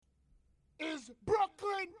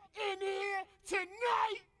Brooklyn in here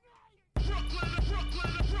tonight.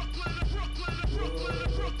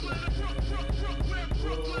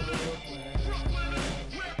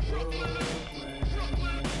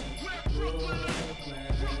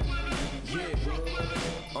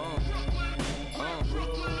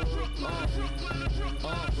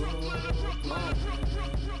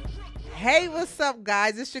 Hey, what's up,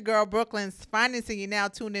 guys? It's your girl, Brooklyn's Finest, and you're now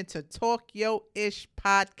tuned into Talk Yo Ish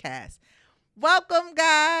Podcast. Welcome,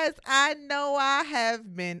 guys. I know I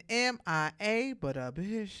have been MIA, but a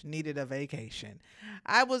bitch needed a vacation.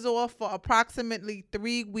 I was off for approximately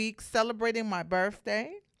 3 weeks celebrating my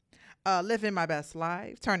birthday, living my best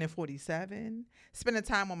life, turning 47, spending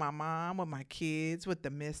time with my mom, with my kids, with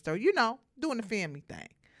the mister, doing the family thing.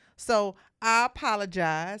 So I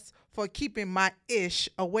apologize for keeping my ish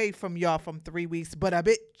away from y'all from 3 weeks, but a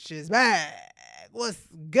bitch is back. What's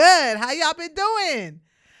good? How y'all been doing?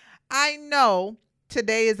 I know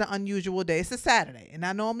today is an unusual day. It's a Saturday, and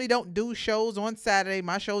I normally don't do shows on Saturday.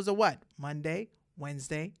 My shows are what? Monday,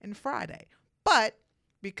 Wednesday, and Friday. But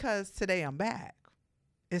because today I'm back,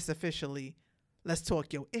 it's officially Let's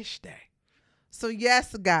Talk Yo Ish Day. So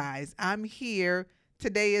yes, guys, I'm here.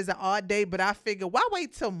 Today is an odd day, but I figure, why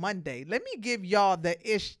wait till Monday? Let me give y'all the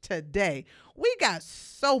ish today. We got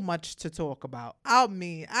so much to talk about. I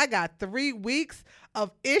mean, I got 3 weeks of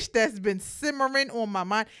ish that's been simmering on my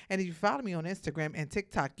mind. And if you follow me on Instagram and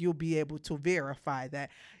TikTok, you'll be able to verify that.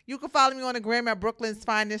 You can follow me on the gram at Brooklyn's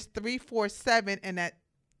Finest 347 and at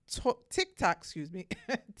TikTok,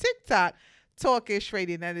 TikTok, Talkish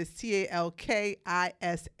Radio. That is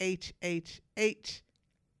TALKISHHH.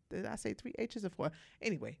 Did I say 3 H's or 4?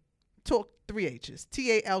 Anyway, talk 3 H's.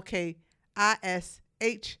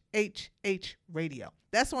 TALKISHHH Radio.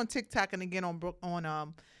 That's on TikTok, and again on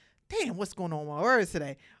damn, what's going on with my words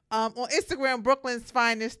today? On Instagram, Brooklyn's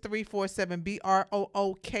Finest 347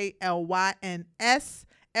 BROOKLYNS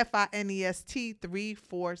FINEST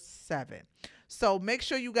 347. So make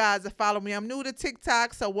sure you guys follow me. I'm new to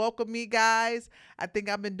TikTok, so welcome me, guys. I think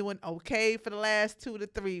I've been doing okay for the last 2 to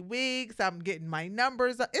 3 weeks. I'm getting my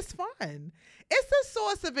numbers up. It's fun. It's a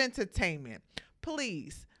source of entertainment.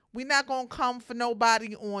 Please, we're not going to come for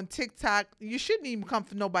nobody on TikTok. You shouldn't even come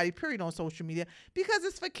for nobody, period, on social media, because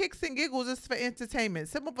it's for kicks and giggles. It's for entertainment.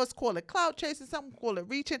 Some of us call it clout chasing. Some call it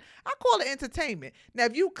reaching. I call it entertainment. Now,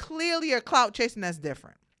 if you clearly are clout chasing, that's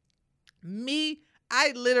different. Me,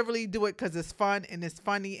 I literally do it because it's fun and it's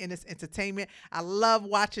funny and it's entertainment. I love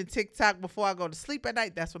watching TikTok before I go to sleep at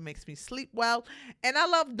night. That's what makes me sleep well. And I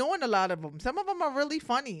love doing a lot of them. Some of them are really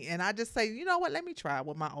funny. And I just say, you know what? Let me try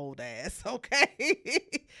with my old ass, okay?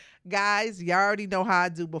 Guys, you already know how I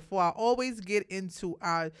do. Before I always get into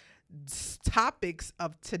our topics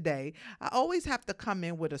of today, I always have to come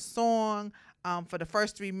in with a song for the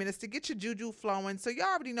first 3 minutes to get your juju flowing. So you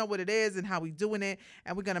already know what it is and how we doing it.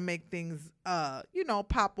 And we're going to make things,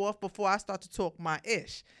 pop off before I start to talk my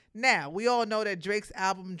ish. Now, we all know that Drake's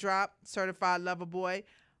album dropped, Certified Lover Boy.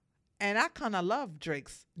 And I kind of love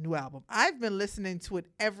Drake's new album. I've been listening to it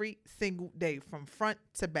every single day from front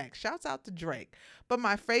to back. Shouts out to Drake. But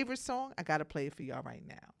my favorite song, I got to play it for y'all right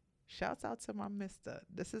now. Shouts out to my mister.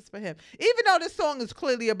 This is for him. Even though this song is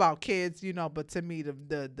clearly about kids, but to me,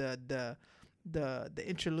 the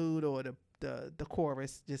interlude or the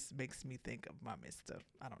chorus just makes me think of my mister.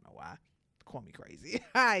 I don't know why. Call me crazy.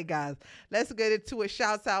 All right, guys. Let's get into it.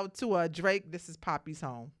 Shouts out to Drake. This is Poppy's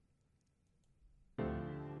Home.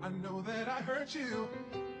 I know that I hurt you.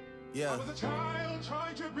 Yeah. I was a child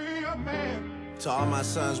trying to be a man. To all my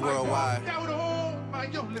sons worldwide,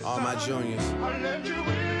 all my juniors,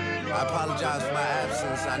 I apologize for my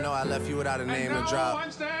absence. I know I left you without a name to drop. I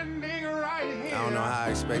don't know how I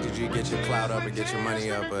expected you to get your clout up and get your money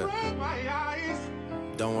up, but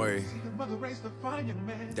don't worry.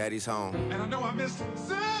 Daddy's home. And I know I missed so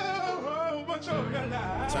much of your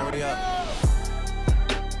life. Turn me up.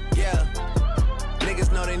 Yeah.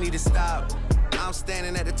 Niggas know they need to stop. I'm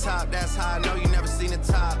standing at the top, that's how I know you never seen the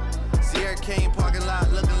top. Sierra Kane parking lot,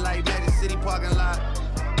 looking like Magic City parking lot.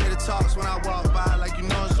 Hear the talks when I walk by, like you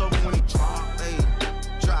know it's over when he drop. Hey,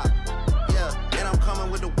 drop. Yeah, and I'm coming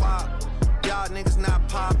with the wop. Y'all niggas not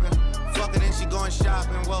popping. Fuck it and she going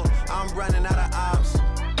shopping. Whoa, I'm running out of ops.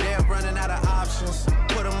 They're running out of options.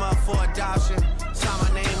 Put them up for adoption. Sign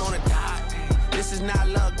my name on the dot. This is not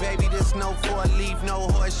luck, baby. This no four-leaf, no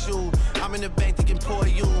horseshoe. I'm in the bank thinking poor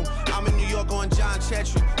you. I'm in New York on John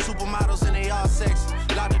Chetry. Supermodels and they all sexy.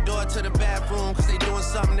 Lock the door to the bathroom, cause they doing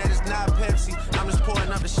something that is not Pepsi. I'm just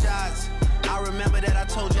pouring up the shots. I remember that I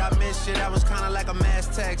told you I missed you, that was kinda like a mass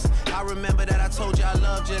text. I remember that I told you I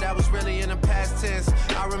loved you, that was really in the past tense.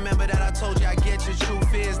 I remember that I told you I get you,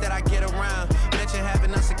 truth is that I get around.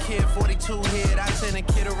 kid, 42 head, I tend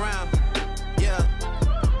to kid around. Yeah.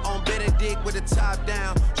 On Benedict with the top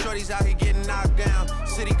down. Shorties out here getting knocked down.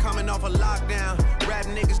 City coming off a lockdown. Rap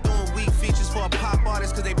niggas doing weak features for a pop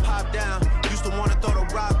artist cause they pop down. Used to wanna throw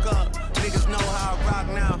the rock up. Niggas know how I rock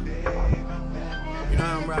now. You know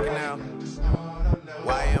how I'm rocking now.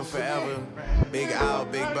 YM forever. Big Owl,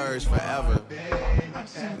 Big Birds forever.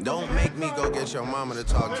 Don't make me go get your mama to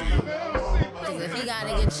talk to you. Cause if you gotta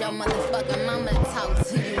get your motherfucking mama to talk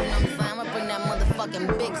to you, you know what I'm saying? I'ma bring that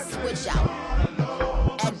motherfucking big switch out.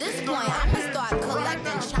 At this point, I'ma start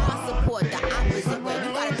collecting child support the opposite way.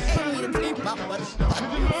 You gotta pay me to keep my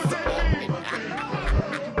motherfucking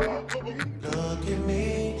Look at me.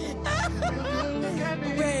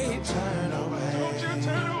 Wait. Turn away.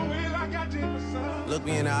 Look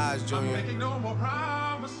me in the eyes, Junior.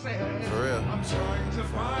 For real. I'm trying to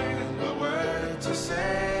find the word To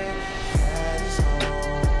say, Daddy's home.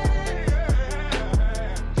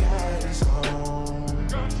 Daddy's home.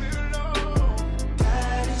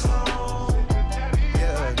 Daddy's home.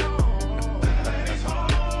 Yeah.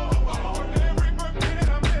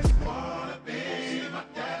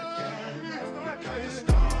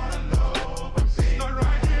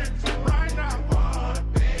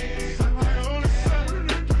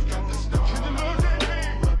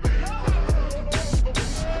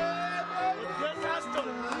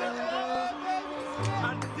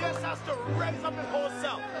 Raise up the whole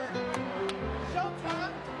self.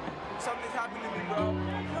 Showtime. Something's happening to me, bro.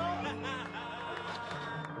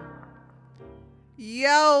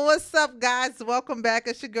 Yo, what's up, guys? Welcome back.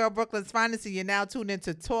 It's your girl, Brooklyn's Finest, and you're now tuned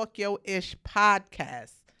into Talk Yo Ish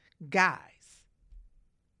podcast. Guys,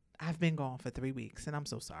 I've been gone for 3 weeks, and I'm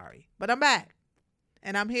so sorry. But I'm back,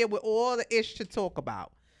 and I'm here with all the ish to talk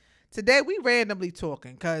about. Today, we randomly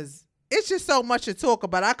talking, because it's just so much to talk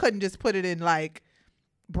about. I couldn't just put it in, like,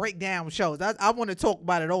 breakdown shows. I want to talk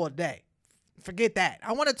about it all day. Forget that.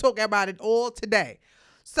 I want to talk about it all today.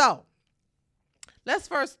 So,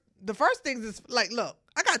 the first things is, like, look,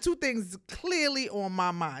 I got 2 things clearly on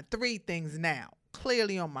my mind. 3 things now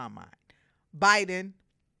clearly on my mind. Biden,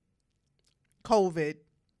 COVID,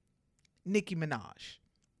 Nicki Minaj.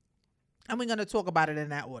 And we're going to talk about it in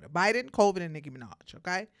that order. Biden, COVID, and Nicki Minaj,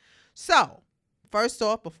 okay? So, first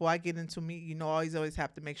off, before I get into me, you know, I always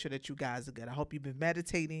have to make sure that you guys are good. I hope you've been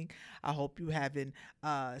meditating. I hope you have been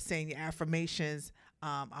saying your affirmations.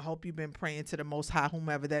 I hope you've been praying to the Most High,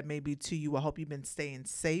 whomever that may be to you. I hope you've been staying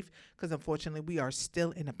safe because, unfortunately, we are still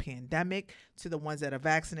in a pandemic. To the ones that are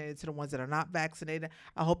vaccinated, to the ones that are not vaccinated,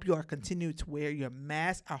 I hope you are continuing to wear your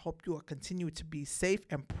mask. I hope you are continuing to be safe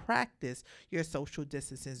and practice your social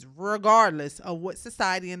distances, regardless of what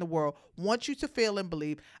society in the world wants you to feel and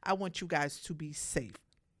believe. I want you guys to be safe,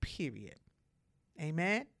 period.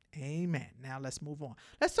 Amen? Amen. Now, let's move on.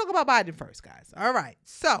 Let's talk about Biden first, guys. All right.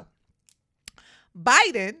 So,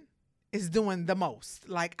 Biden is doing the most.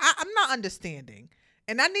 Like, I'm not understanding.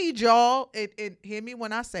 And I need y'all, and hear me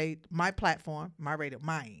when I say my platform, my radio,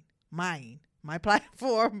 my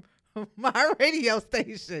platform, my radio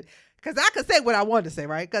station. Because I can say what I want to say,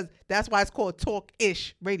 right? Because that's why it's called Talk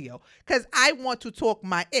Ish Radio. Because I want to talk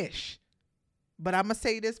my ish. But I'm going to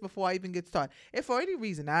say this before I even get started. If for any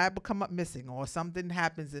reason I become up missing or something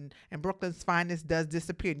happens and Brooklyn's Finest does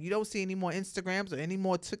disappear and you don't see any more Instagrams or any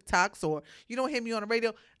more TikToks or you don't hear me on the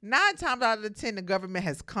radio, 9 times out of the 10, the government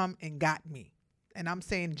has come and got me. And I'm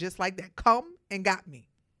saying just like that, come and got me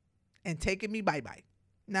and taken me bye-bye.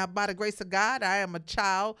 Now, by the grace of God, I am a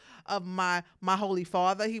child of my Holy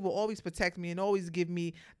Father. He will always protect me and always give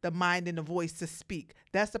me the mind and the voice to speak.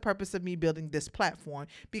 That's the purpose of me building this platform,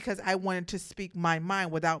 because I wanted to speak my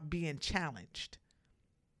mind without being challenged.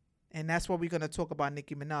 And that's what we're going to talk about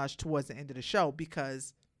Nicki Minaj towards the end of the show,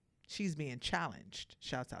 because she's being challenged.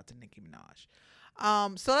 Shouts out to Nicki Minaj.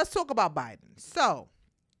 So let's talk about Biden. So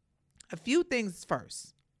a few things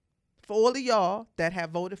first. For all of y'all that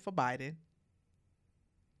have voted for Biden,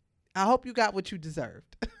 I hope you got what you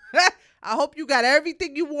deserved. I hope you got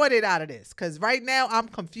everything you wanted out of this, because right now I'm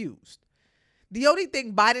confused. The only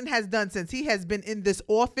thing Biden has done since he has been in this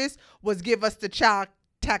office was give us the child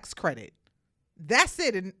tax credit. That's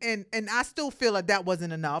it. And I still feel like that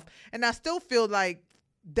wasn't enough. And I still feel like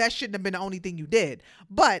that shouldn't have been the only thing you did.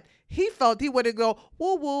 But he felt he would go,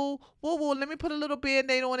 woo, let me put a little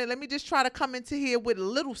Band-Aid on it. Let me just try to come into here with a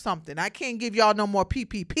little something. I can't give y'all no more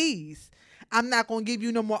PPPs. I'm not going to give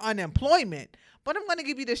you no more unemployment, but I'm going to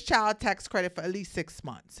give you this child tax credit for at least 6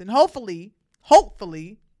 months. And hopefully,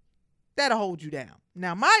 that'll hold you down.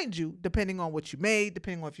 Now, mind you, depending on what you made,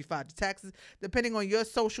 depending on if you filed your taxes, depending on your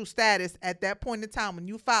social status at that point in time when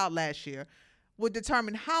you filed last year, would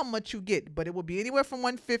determine how much you get, but it will be anywhere from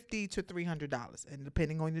 $150 to $300, and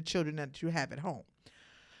depending on the children that you have at home.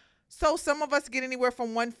 So some of us get anywhere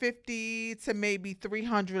from $150 to maybe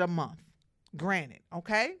 $300 a month, granted,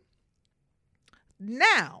 okay?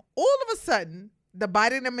 Now, all of a sudden, the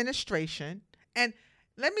Biden administration, and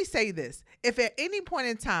let me say this, if at any point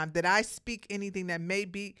in time that I speak anything that may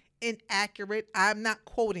be inaccurate, I'm not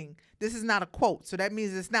quoting. This is not a quote, so that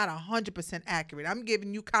means it's not 100% accurate. I'm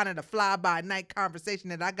giving you kind of the fly-by-night conversation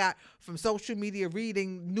that I got from social media,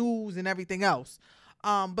 reading news and everything else.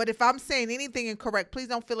 But if I'm saying anything incorrect, please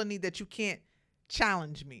don't feel a need that you can't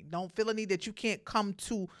challenge me. Don't feel a need that you can't come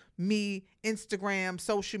to me, Instagram,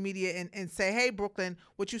 social media, and say, hey, Brooklyn,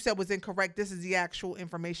 what you said was incorrect. This is the actual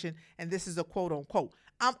information, and this is a quote unquote.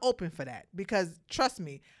 I'm open for that because, trust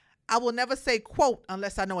me, I will never say quote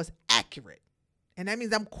unless I know it's accurate. And that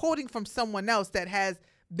means I'm quoting from someone else that has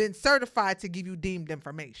been certified to give you deemed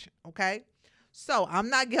information, okay? So I'm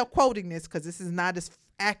not quoting this because this is not as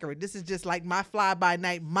accurate. This is just like my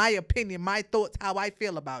fly-by-night, my opinion, my thoughts, how I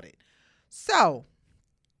feel about it. So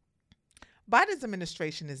Biden's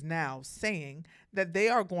administration is now saying that they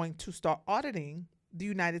are going to start auditing the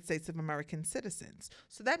United States of American citizens.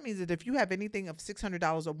 So that means that if you have anything of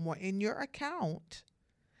 $600 or more in your account,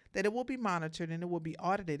 that it will be monitored and it will be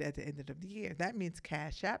audited at the end of the year. That means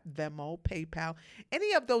Cash App, Venmo, PayPal,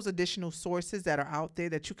 any of those additional sources that are out there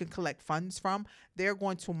that you can collect funds from, they're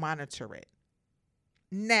going to monitor it.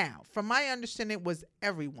 Now, from my understanding, it was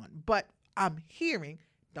everyone, but I'm hearing,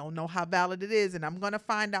 don't know how valid it is, and I'm going to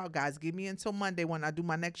find out, guys. Give me until Monday when I do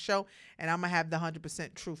my next show, and I'm going to have the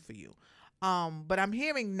 100% truth for you. But I'm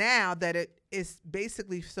hearing now that it is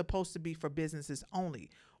basically supposed to be for businesses only,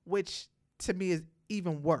 which to me is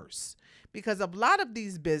even worse because a lot of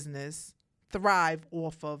these businesses thrive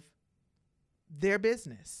off of their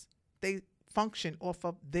business. They function off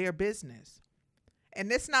of their business. And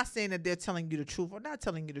it's not saying that they're telling you the truth or not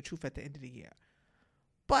telling you the truth at the end of the year.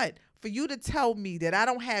 But for you to tell me that I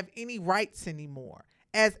don't have any rights anymore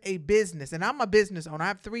as a business, and I'm a business owner, I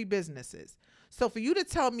have 3 businesses. So for you to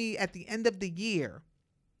tell me at the end of the year,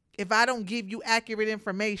 if I don't give you accurate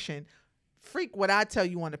information, freak what I tell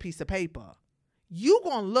you on a piece of paper. You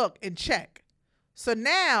gonna look and check. So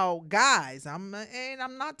now, guys, I'm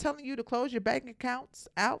not telling you to close your bank accounts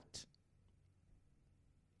out,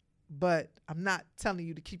 but I'm not telling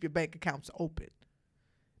you to keep your bank accounts open.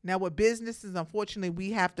 Now, with businesses, unfortunately,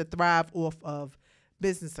 we have to thrive off of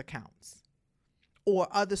business accounts or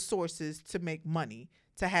other sources to make money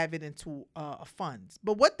to have it into funds.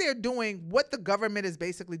 But what they're doing, what the government is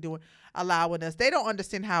basically doing, allowing us, they don't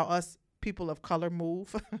understand how us people of color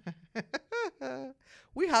move.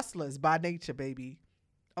 We hustlers by nature, baby.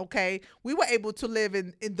 Okay? We were able to live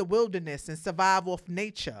in the wilderness and survive off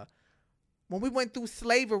nature. When we went through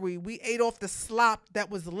slavery, we ate off the slop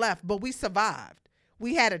that was left, but we survived.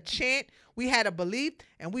 We had a chant, we had a belief,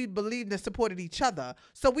 and we believed and supported each other.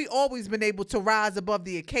 So we always been able to rise above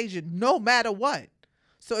the occasion no matter what.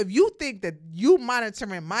 So if you think that you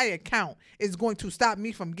monitoring my account is going to stop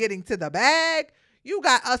me from getting to the bag, you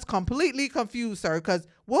got us completely confused, sir, because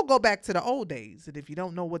we'll go back to the old days. And if you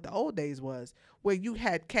don't know what the old days was, where you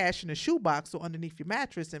had cash in a shoebox or underneath your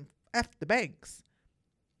mattress and F the banks.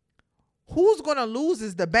 Who's going to lose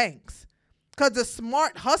is the banks. Because the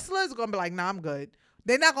smart hustlers are going to be like, nah, I'm good.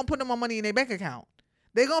 They're not going to put no more money in their bank account.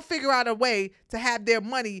 They're going to figure out a way to have their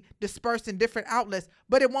money dispersed in different outlets,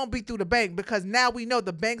 but it won't be through the bank because now we know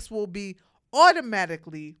the banks will be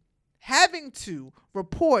automatically having to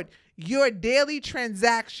report your daily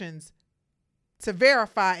transactions to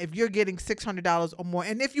verify if you're getting $600 or more.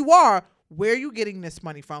 And if you are, where are you getting this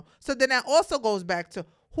money from? So then that also goes back to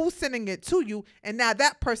who's sending it to you, and now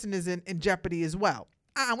that person is in jeopardy as well.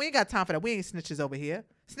 We ain't got time for that. We ain't snitches over here.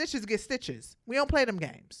 Snitches get stitches. We don't play them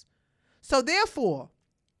games. So therefore,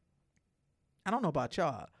 I don't know about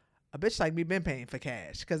y'all. A bitch like me been paying for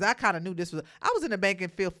cash because I kind of knew this was, I was in the banking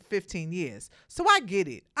field for 15 years. So I get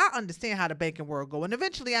it. I understand how the banking world go. And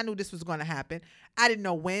eventually I knew this was going to happen. I didn't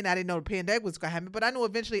know when. I didn't know the pandemic was going to happen, but I knew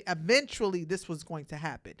eventually this was going to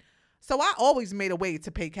happen. So I always made a way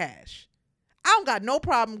to pay cash. I don't got no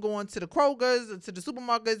problem going to the Kroger's or to the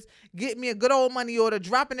supermarkets, getting me a good old money order,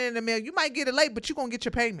 dropping it in the mail. You might get it late, but you're going to get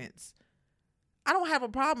your payments. I don't have a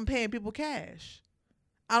problem paying people cash.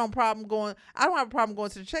 I don't have a problem going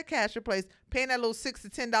to the check casher place, paying that little $6 to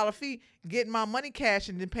 $10 fee, getting my money cash,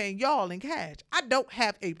 and then paying y'all in cash. I don't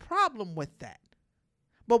have a problem with that.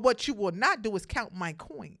 But what you will not do is count my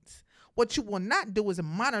coins. What you will not do is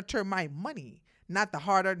monitor my money, not the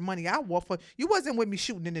hard-earned money I work for. You wasn't with me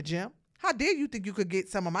shooting in the gym. How dare you think you could get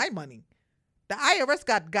some of my money? The IRS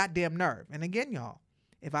got goddamn nerve. And again, y'all,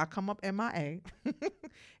 If I come up MIA,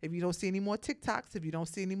 if you don't see any more TikToks, if you don't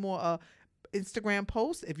see any more Instagram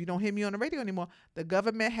posts, if you don't hear me on the radio anymore, the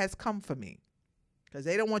government has come for me. Because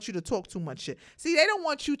they don't want you to talk too much shit. See, they don't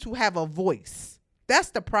want you to have a voice.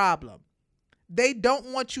 That's the problem. They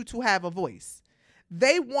don't want you to have a voice.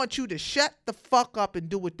 They want you to shut the fuck up and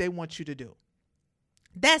do what they want you to do.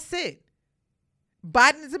 That's it.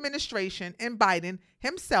 Biden's administration and Biden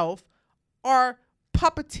himself are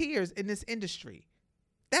puppeteers in this industry.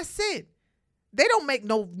 That's it. They don't make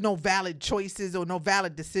no valid choices or no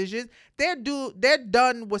valid decisions. They're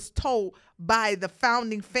done what's told by the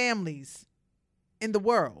founding families in the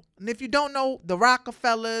world. And if you don't know the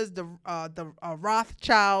Rockefellers, the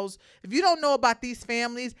Rothschilds, if you don't know about these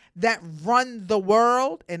families that run the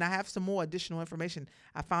world, and I have some more additional information.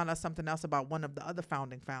 I found out something else about one of the other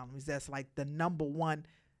founding families that's like the number one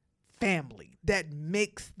family that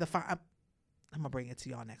makes the I'm gonna bring it to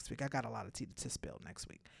y'all next week. I got a lot of tea to spill next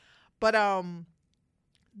week. But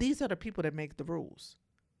these are the people that make the rules.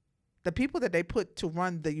 The people that they put to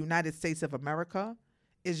run the United States of America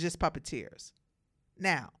is just puppeteers.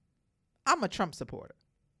 Now, I'm a Trump supporter.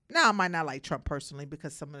 Now, I might not like Trump personally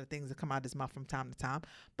because some of the things that come out of his mouth from time to time.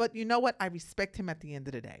 But you know what? I respect him at the end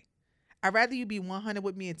of the day. I'd rather you be 100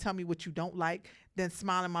 with me and tell me what you don't like than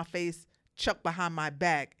smile in my face, chuck behind my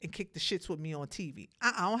back, and kick the shits with me on TV.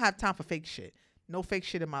 I don't have time for fake shit. No fake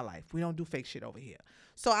shit in my life. We don't do fake shit over here.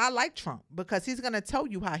 So I like Trump because he's going to tell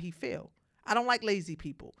you how he feel. I don't like lazy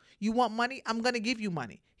people. You want money? I'm going to give you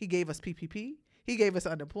money. He gave us PPP. He gave us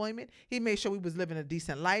unemployment. He made sure we was living a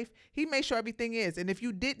decent life. He made sure everything is. And if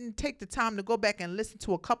you didn't take the time to go back and listen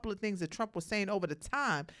to a couple of things that Trump was saying over the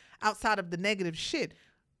time, outside of the negative shit,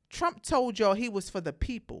 Trump told y'all he was for the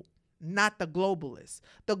people, not the globalists.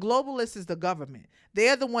 The globalists is the government.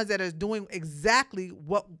 They're the ones that are doing exactly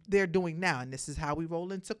what they're doing now. And this is how we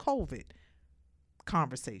roll into COVID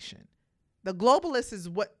conversation. The globalists is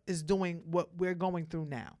what is doing what we're going through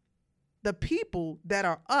now. The people that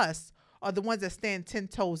are us are the ones that stand 10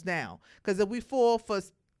 toes down. Because if we fall for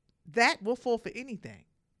that, we'll fall for anything.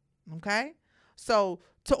 Okay? So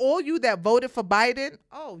to all you that voted for Biden,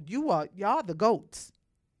 y'all the goats.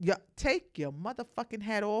 Take your motherfucking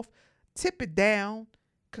hat off, tip it down,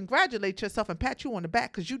 congratulate yourself and pat you on the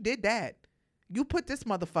back because you did that. You put this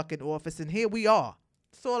motherfucking office and here we are.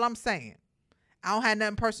 That's all I'm saying. I don't have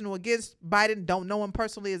nothing personal against Biden. Don't know him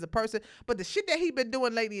personally as a person. But the shit that he been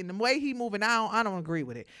doing lately and the way he moving, I don't agree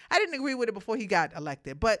with it. I didn't agree with it before he got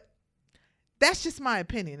elected. But that's just my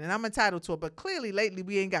opinion, and I'm entitled to it. But clearly, lately,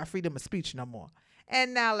 we ain't got freedom of speech no more.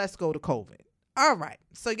 And now let's go to COVID. All right.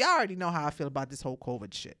 So y'all already know how I feel about this whole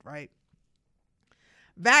COVID shit, right?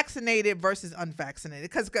 Vaccinated versus unvaccinated.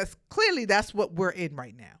 Because clearly that's what we're in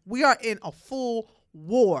right now. We are in a full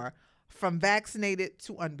war from vaccinated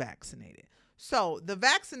to unvaccinated. So the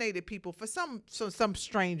vaccinated people, for some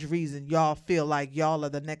strange reason, y'all feel like y'all are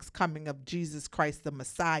the next coming of Jesus Christ, the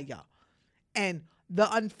Messiah. And the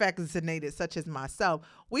unvaccinated, such as myself,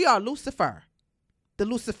 we are Lucifer, the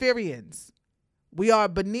Luciferians. We are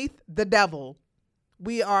beneath the devil.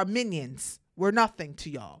 We are minions. We're nothing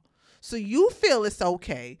to y'all. So you feel it's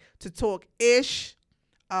okay to talk ish,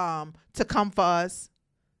 to come for us,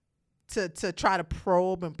 to try to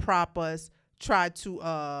probe and prop us, try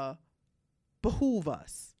to behoove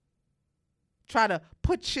us, try to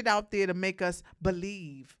put shit out there to make us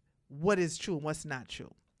believe what is true and what's not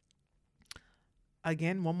true.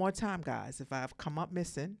 Again, one more time, guys, if I've come up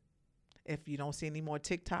missing, if you don't see any more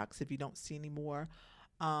TikToks, if you don't see any more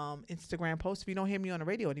Instagram posts, if you don't hear me on the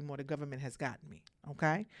radio anymore, the government has gotten me,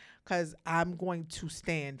 okay? Because I'm going to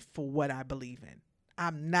stand for what I believe in.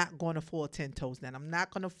 I'm not going to fall 10 toes down. I'm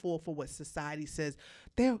not going to fall for what society says.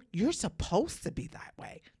 You're supposed to be that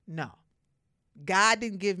way. No. God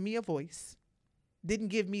didn't give me a voice, didn't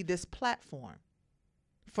give me this platform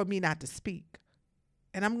for me not to speak.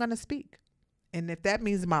 And I'm going to speak. And if that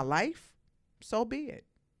means my life, so be it.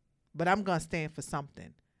 But I'm going to stand for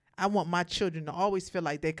something. I want my children to always feel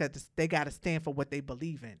like they got to stand for what they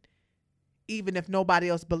believe in. Even if nobody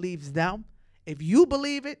else believes them. If you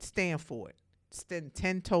believe it, stand for it. Stand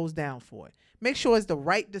 10 toes down for it. Make sure it's the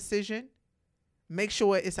right decision. Make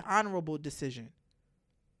sure it's an honorable decision.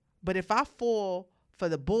 But if I fall for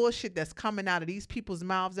the bullshit that's coming out of these people's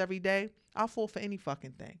mouths every day, I'll fall for any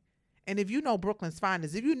fucking thing. And if you know Brooklyn's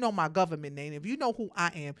Finest, if you know my government name, if you know who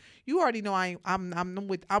I am, you already know I'm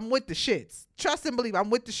with the shits. Trust and believe,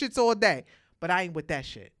 I'm with the shits all day, but I ain't with that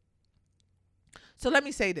shit. So let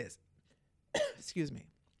me say this. Excuse me.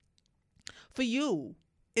 For you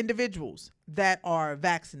individuals that are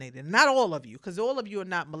vaccinated, not all of you, because all of you are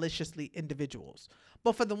not maliciously individuals,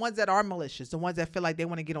 but for the ones that are malicious, the ones that feel like they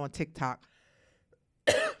want to get on TikTok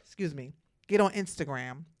get on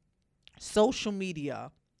Instagram, social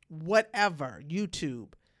media, whatever,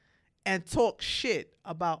 YouTube, and talk shit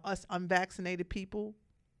about us unvaccinated people,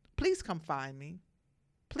 please come find me.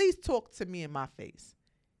 Please talk to me in my face.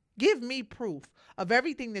 Give me proof of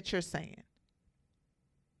everything that you're saying.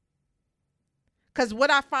 Because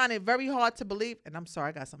what I find it very hard to believe, and I'm sorry,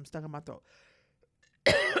 I got something stuck in my throat.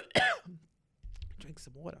 Drink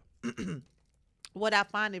some water. What I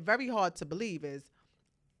find it very hard to believe is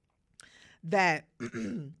that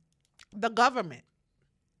the government,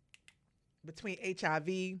 between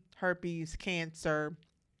HIV, herpes, cancer,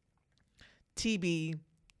 TB,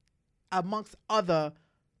 amongst other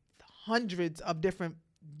hundreds of different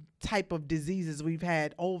type of diseases we've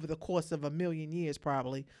had over the course of 1,000,000 years,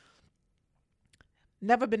 probably,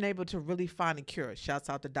 never been able to really find a cure. Shouts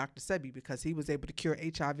out to Dr. Sebi, because he was able to cure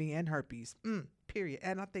HIV and herpes. Period.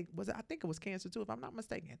 And I think it was cancer too, if I'm not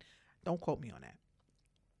mistaken. Don't quote me on that.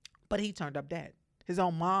 But he turned up dead. His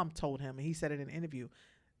own mom told him, and he said in an interview,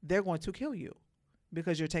 they're going to kill you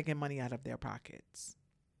because you're taking money out of their pockets.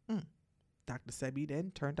 Dr. Sebi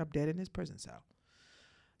then turned up dead in his prison cell.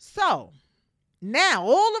 So now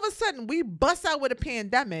all of a sudden we bust out with a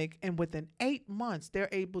pandemic, and within 8 months they're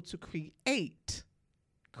able to create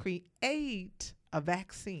a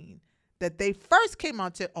vaccine that they first came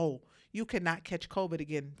out to, you cannot catch COVID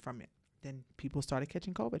again from it. Then people started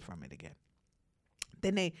catching COVID from it again.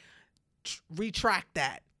 Then they retract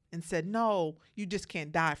that and said, no, you just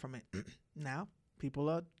can't die from it. Now people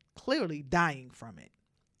are clearly dying from it.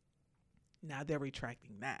 Now they're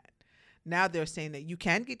retracting that. Now they're saying that you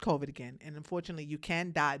can get COVID again, and unfortunately you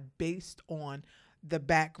can die based on the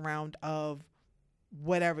background of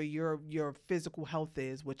whatever your physical health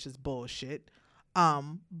is, which is bullshit.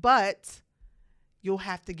 But you'll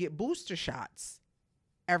have to get booster shots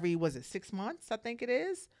every, 6 months, I think it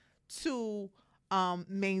is, to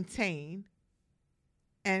maintain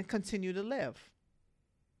and continue to live.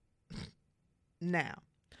 Now,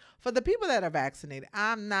 for the people that are vaccinated,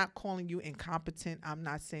 I'm not calling you incompetent. I'm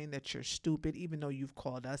not saying that you're stupid, even though you've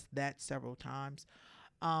called us that several times.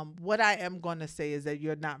 What I am going to say is that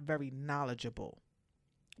you're not very knowledgeable.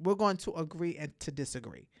 We're going to agree and to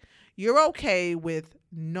disagree. You're okay with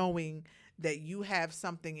knowing that you have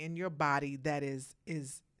something in your body that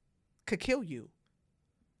could kill you.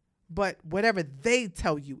 But whatever they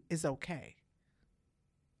tell you is okay.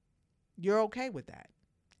 You're okay with that.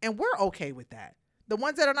 And we're okay with that. The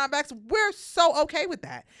ones that are not vaccinated, we're so okay with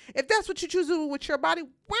that. If that's what you choose to do with your body,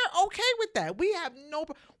 we're okay with that.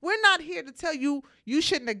 We're not here to tell you you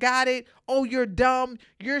shouldn't have got it. Oh, you're dumb.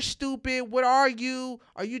 You're stupid. What are you?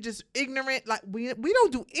 Are you just ignorant? Like we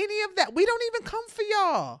don't do any of that. We don't even come for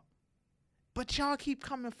y'all. But y'all keep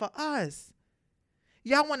coming for us.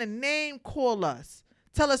 Y'all want to name call us.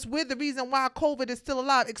 Tell us we're the reason why COVID is still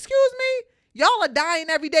alive. Excuse me? Y'all are dying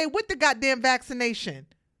every day with the goddamn vaccination.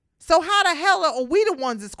 So how the hell are we the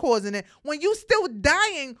ones that's causing it when you still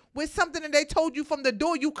dying with something that they told you from the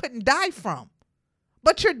door you couldn't die from?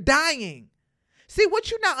 But you're dying. See,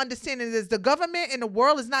 what you're not understanding is the government and the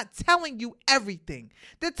world is not telling you everything.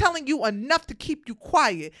 They're telling you enough to keep you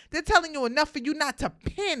quiet. They're telling you enough for you not to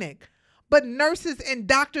panic. But nurses and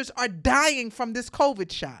doctors are dying from this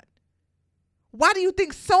COVID shot. Why do you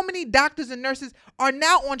think so many doctors and nurses are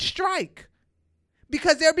now on strike?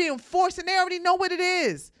 Because they're being forced and they already know what it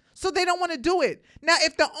is. So they don't want to do it. Now,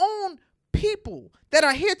 if the own people that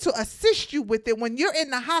are here to assist you with it when you're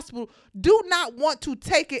in the hospital do not want to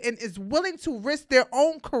take it and is willing to risk their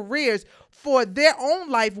own careers for their own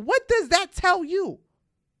life, what does that tell you?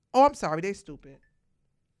 Oh, I'm sorry. They stupid.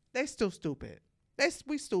 They still stupid.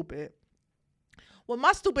 We stupid. Well,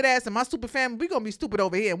 my stupid ass and my stupid family, we're going to be stupid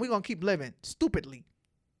over here and we're going to keep living stupidly.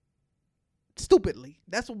 Stupidly.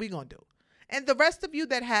 That's what we're going to do. And the rest of you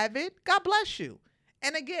that have it, God bless you.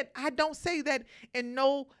 And again, I don't say that in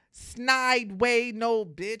no snide way, no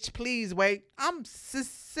bitch, please way. I'm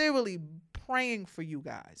sincerely praying for you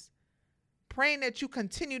guys. Praying that you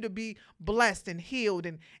continue to be blessed and healed.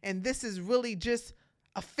 And this is really just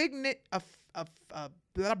a figment of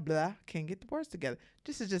blah, blah. Can't get the words together.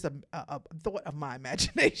 This is just a thought of my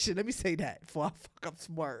imagination. Let me say that before I fuck up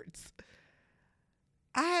some words.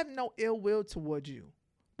 I have no ill will towards you.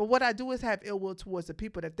 But what I do is have ill will towards the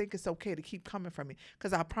people that think it's okay to keep coming from me.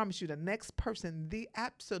 Because I promise you, the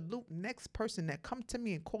absolute next person that come to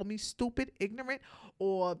me and call me stupid, ignorant,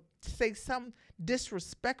 or say some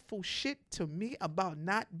disrespectful shit to me about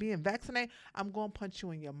not being vaccinated, I'm going to punch you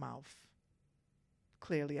in your mouth.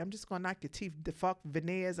 Clearly, I'm just going to knock your teeth, the fuck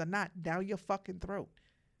veneers or not, down your fucking throat.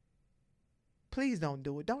 Please don't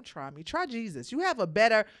do it. Don't try me. Try Jesus. You have a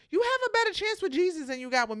better chance with Jesus than you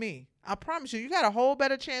got with me. I promise you got a whole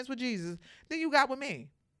better chance with Jesus than you got with me.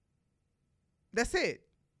 That's it.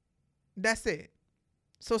 That's it.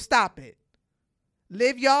 So stop it.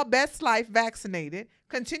 Live your best life vaccinated.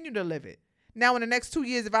 Continue to live it. Now, in the next 2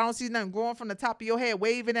 years, if I don't see nothing growing from the top of your head,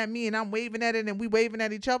 waving at me and I'm waving at it and we waving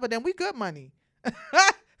at each other, then we good money.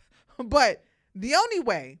 But the only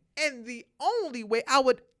way I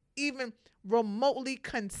would even remotely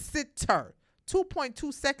consider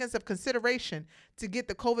 2.2 seconds of consideration to get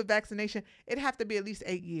the COVID vaccination, it'd have to be at least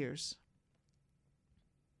 8 years.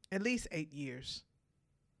 At least 8 years.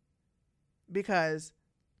 Because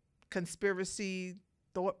conspiracy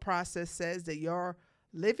thought process says that your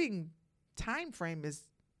living time frame is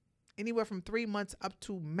anywhere from 3 months up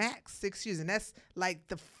to max 6 years. And that's like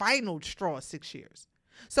the final straw, 6 years.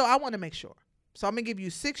 So I want to make sure. So I'm going to give you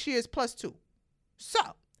 6 years plus 2. So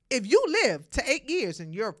if you live to 8 years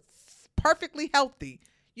and you're perfectly healthy,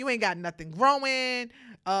 you ain't got nothing growing,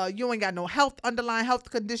 you ain't got no underlying health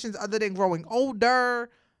conditions other than growing older,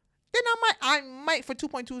 then I might for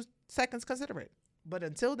 2.2 seconds consider it. But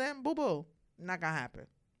until then, boo-boo, not going to happen.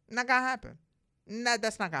 Not going to happen.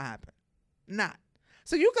 That's not going to happen. Not.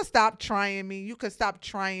 So you can stop trying me. You can stop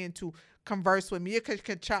trying to converse with me. You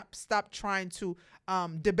can stop trying to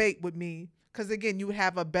debate with me. Because, again, you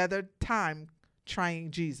have a better time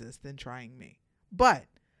trying Jesus than trying me. But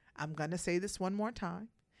I'm going to say this one more time.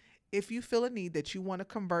 If you feel a need that you want to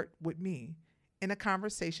convert with me in a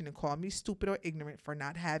conversation and call me stupid or ignorant for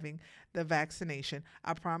not having the vaccination,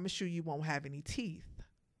 I promise you won't have any teeth.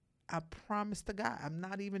 I promise to God. I'm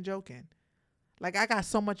not even joking. Like, I got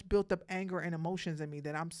so much built up anger and emotions in me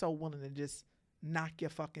that I'm so willing to just knock your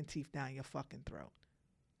fucking teeth down your fucking throat.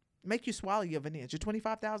 Make you swallow your veneers. Your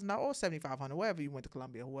 $25,000 or $7,500, wherever you went to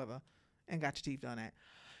Columbia, whoever, and got your teeth done at.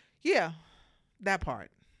 Yeah, that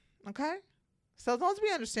part. Okay? So as long as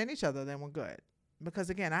we understand each other, then we're good. Because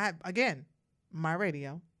again, I have, my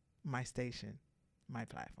radio, my station, my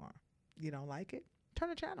platform. You don't like it? Turn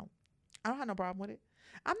the channel. I don't have no problem with it.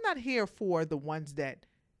 I'm not here for the ones that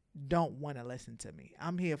don't want to listen to me.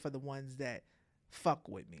 I'm here for the ones that fuck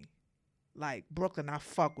with me. Like, Brooklyn, I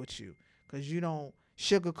fuck with you because you don't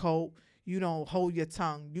sugarcoat, you don't hold your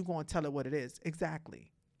tongue, you going to tell it what it is.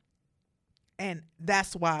 Exactly. And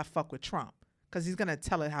that's why I fuck with Trump, because he's going to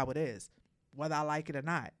tell it how it is, whether I like it or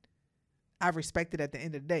not. I respect it at the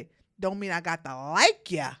end of the day. Don't mean I got to like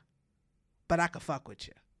ya, but I can fuck with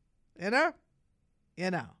you. You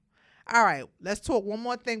know? All right, let's talk one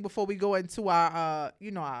more thing before we go into our,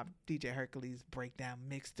 our DJ Hercules breakdown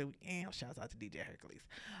mix. Shouts out to DJ Hercules.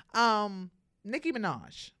 Nicki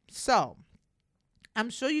Minaj. So, I'm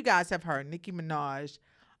sure you guys have heard Nicki Minaj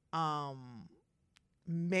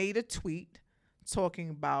made a tweet talking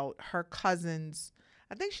about her cousin's,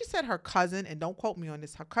 I think she said her cousin, and don't quote me on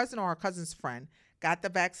this, her cousin or her cousin's friend got the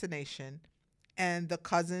vaccination, and the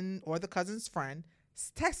cousin or the cousin's friend's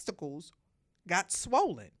testicles got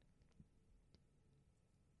swollen.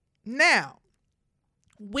 Now,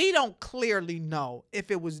 we don't clearly know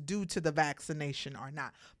if it was due to the vaccination or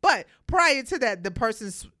not. But prior to that, the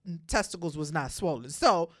person's testicles was not swollen.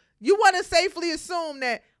 So you want to safely assume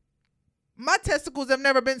that my testicles have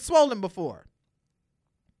never been swollen before.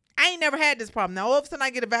 I ain't never had this problem. Now, all of a sudden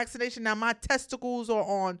I get a vaccination. Now my testicles are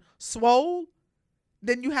on swole.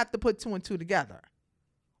 Then you have to put 2 and 2 together.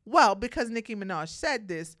 Well, because Nicki Minaj said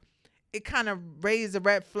this, it kind of raised the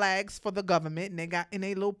red flags for the government, and they got in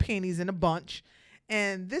their little panties in a bunch.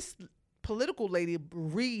 And this political lady,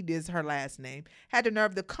 Reed is her last name, had the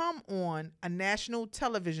nerve to come on a national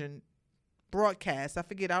television broadcast. I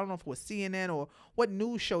don't know if it was CNN or what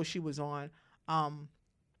news show she was on,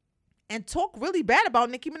 and talk really bad about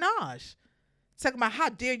Nicki Minaj. Talking about, how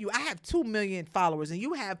dare you? I have 2 million followers and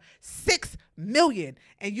you have 6 million,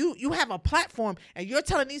 and you have a platform and you're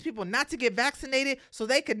telling these people not to get vaccinated so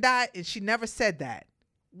they can die. And she never said that.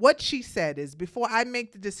 What she said is, before I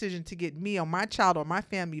make the decision to get me or my child or my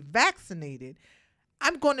family vaccinated,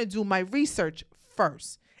 I'm going to do my research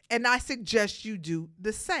first. And I suggest you do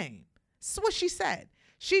the same. That's what she said.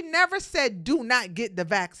 She never said do not get the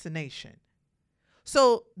vaccination.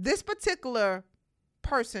 So this particular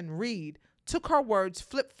person, Reed, took her words,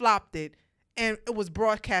 flip-flopped it, and it was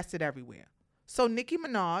broadcasted everywhere. So Nicki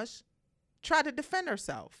Minaj tried to defend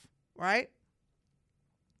herself, right?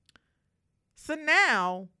 So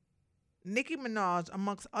now, Nicki Minaj,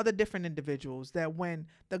 amongst other different individuals, that when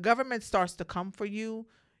the government starts to come for you,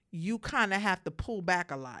 you kind of have to pull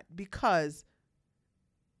back a lot, because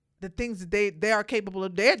the things that they are capable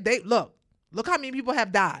of, look how many people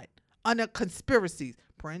have died under conspiracies.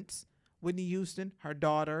 Prince, Whitney Houston, her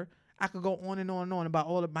daughter. I could go on and on and on about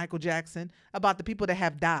all of Michael Jackson, about the people that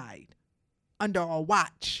have died under a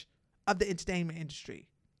watch of the entertainment industry.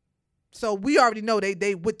 So we already know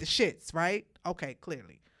they with the shits, right? Okay,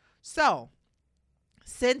 clearly. So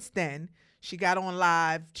since then, she got on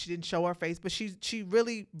live. She didn't show her face, but she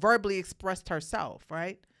really verbally expressed herself,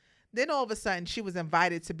 right? Then all of a sudden, she was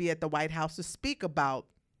invited to be at the White House to speak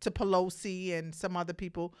to Pelosi and some other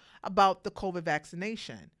people about the COVID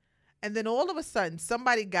vaccination. And then all of a sudden,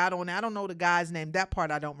 somebody got on. I don't know the guy's name. That part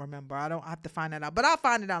I don't remember. I have to find that out. But I'll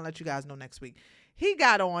find it out and let you guys know next week. He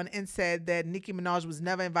got on and said that Nicki Minaj was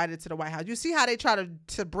never invited to the White House. You see how they try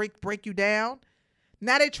to break you down?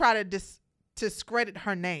 Now they try to discredit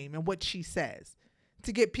her name and what she says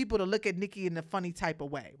to get people to look at Nicki in a funny type of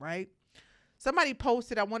way, right? Somebody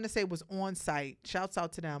posted, I want to say it was On Site, shouts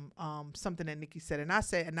out to them, something that Nicki said. And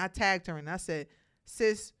I tagged her and I said,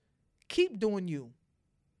 sis, keep doing you.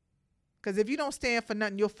 Because if you don't stand for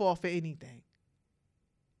nothing, you'll fall for anything.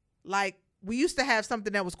 Like, we used to have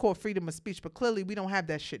something that was called freedom of speech, but clearly we don't have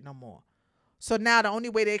that shit no more. So now the only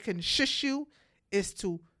way they can shush you is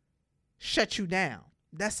to shut you down.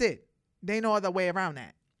 That's it. There ain't no other way around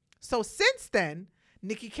that. So since then,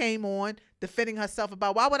 Nicki came on defending herself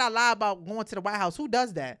about, why would I lie about going to the White House? Who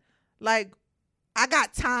does that? Like, I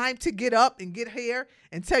got time to get up and get here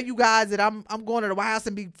and tell you guys that I'm going to the White House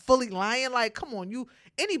and be fully lying. Like, come on,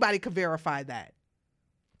 anybody could verify that.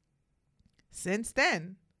 Since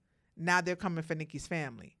then, now they're coming for Nicki's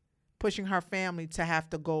family, pushing her family to have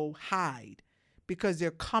to go hide because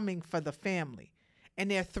they're coming for the family. And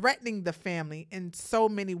they're threatening the family in so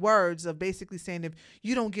many words of basically saying, if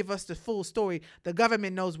you don't give us the full story, the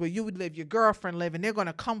government knows where you live, your girlfriend live, and they're going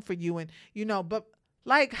to come for you. And, but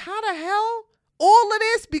like, how the hell? All of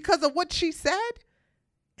this because of what she said?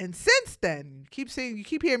 And since then, you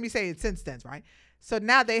keep hearing me saying since then, right? So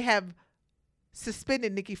now they have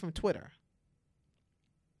suspended Nicki from Twitter.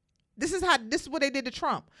 This is what they did to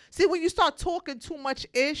Trump. See, when you start talking too much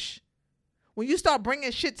ish, when you start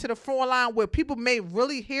bringing shit to the front line where people may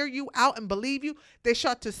really hear you out and believe you, they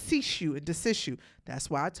start to cease you and desist you. That's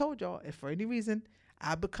why I told y'all, if for any reason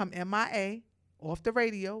I become MIA, off the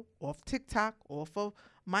radio, off TikTok, off of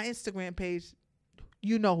my Instagram page,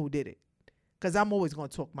 you know who did it. Because I'm always going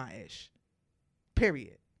to talk my ish.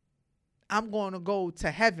 Period. I'm going to go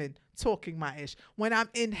to heaven talking my ish. When I'm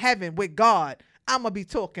in heaven with God, I'm going to be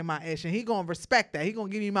talking my ish. And he going to respect that. He going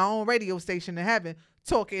to give me my own radio station in heaven,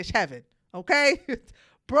 Talk Ish Heaven. Okay?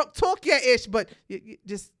 Brooke, talk your ish, but you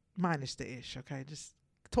just minus the ish, okay? Just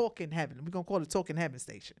talk in heaven. We're going to call it Talk in Heaven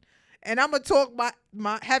station. And I'm going to talk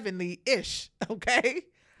my heavenly ish, okay?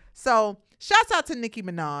 So, shouts out to Nicki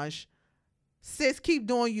Minaj. Sis, keep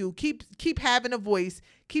doing you. Keep having a voice.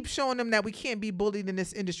 Keep showing them that we can't be bullied in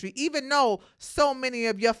this industry, even though so many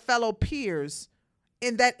of your fellow peers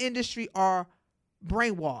in that industry are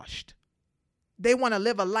brainwashed. They want to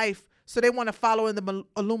live a life, so they want to follow in the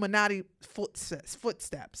Illuminati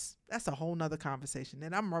footsteps. That's a whole nother conversation.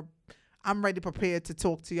 And I'm ready prepared to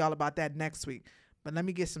talk to y'all about that next week. But let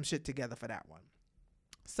me get some shit together for that one.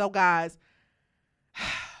 So, guys,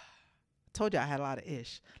 told you I had a lot of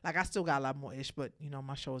ish. Like, I still got a lot more ish, but,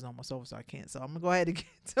 my show is almost over, so I can't. So I'm going to go ahead and get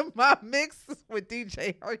to my mix with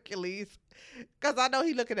DJ Hercules. Because I know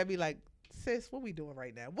he looking at me like, sis, what we doing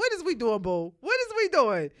right now? What is we doing, boo? What is we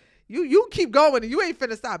doing? You keep going and you ain't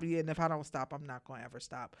finna stop. Yeah, and if I don't stop, I'm not going to ever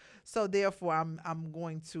stop. So therefore, I'm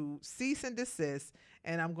going to cease and desist,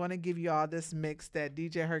 and I'm going to give y'all this mix that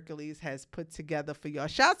DJ Hercules has put together for y'all.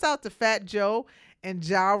 Shouts out to Fat Joe and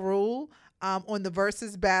Ja Rule on the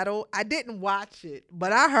Versus battle. I didn't watch it,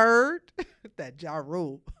 but I heard that Ja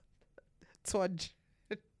Rule told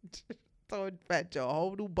Fat Joe a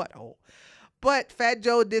whole new butthole. But Fat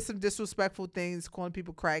Joe did some disrespectful things, calling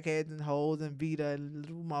people crackheads and hoes, and Vita and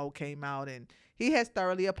Lil Mo came out, and he has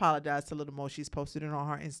thoroughly apologized to Lil Mo. She's posted it on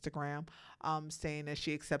her Instagram, saying that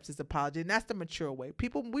she accepts his apology, and that's the mature way.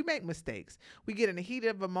 People, we make mistakes. We get in the heat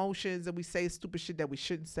of emotions, and we say stupid shit that we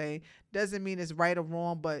shouldn't say. Doesn't mean it's right or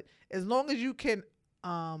wrong, but as long as you can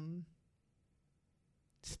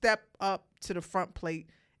step up to the front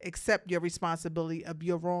plate, accept your responsibility of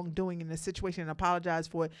your wrongdoing in the situation and apologize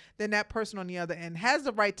for it, then that person on the other end has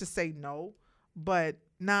the right to say no. But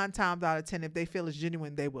 9 times out of 10, if they feel it's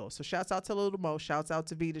genuine, they will. So shouts out to Lil Mo, shouts out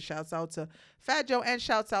to Vita, shouts out to Fat Joe, and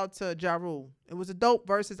shouts out to Ja Rule. It was a dope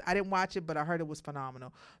versus. I didn't watch it, but I heard it was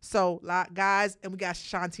phenomenal. So guys, and we got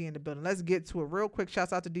Shanti in the building. Let's get to it real quick.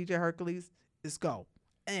 Shouts out to DJ Hercules. Let's go.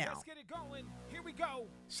 Let's get it going. Here we go.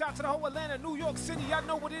 Shout to the whole Atlanta, New York City. Y'all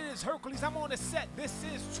know what it is. Hercules, I'm on the set. This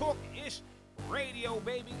is Talk Ish Radio,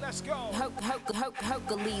 baby. Let's go.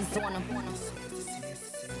 Hercules on him.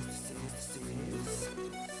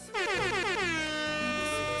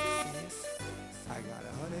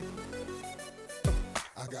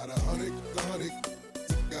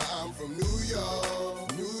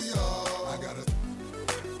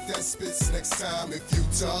 that spits next time if you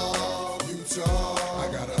talk.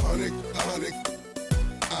 I got a hundred.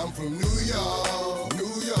 I'm from New York.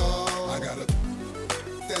 I got a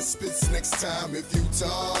that spits next time if you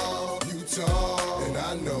talk. And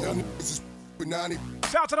I know this is with 90.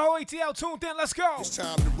 Shout out to the whole ATL tuned in, let's go. It's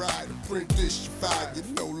time to ride. Print this, you fire. You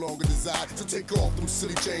no longer desire. So take off them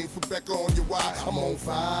silly chains, put back on your wire. I'm on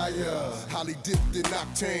fire. Holly dipped in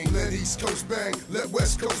octane. Let East Coast bang, let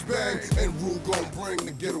West Coast bang. And Rule gon' bring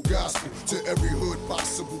the ghetto gospel to every hood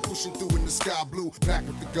possible. Pushing through in the sky blue. Back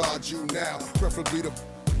with the guard you now. Preferably the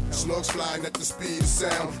slugs flying at the speed of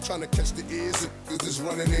sound. Trying to catch the ears of this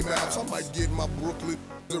running their mouths. I might get my Brooklyn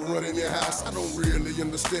to run in your house. I don't really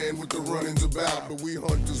understand what the running's about, but we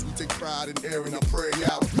hunters, we take pride in airing our prey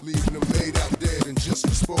out, leaving them laid out dead and just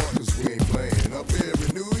for sport, cause we ain't playing up here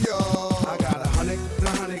in New York. I got a hundred.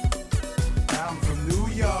 I'm from New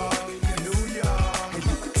York. And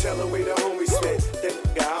you can tell the way the homie spit that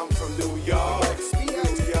I'm from New York.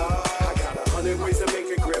 I got 100 ways to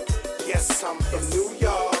make a grip. Yes, I'm from New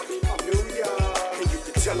York. And you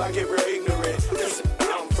can tell I get real ignorant. Yes,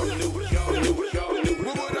 I'm from New York.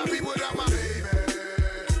 What would I be without my baby?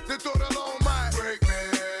 The thought alone might break me,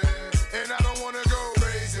 and I don't wanna go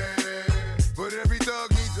crazy, but every thug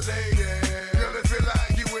needs a lady. Girl, it feel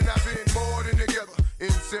like you and I've been more than together,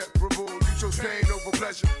 inseparable. You chose pain over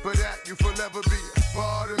pleasure, but that you forever be a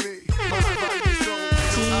part of me. My body, soul,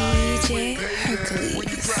 DJ Hercules. When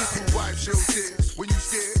you cry, wipe your tears. When you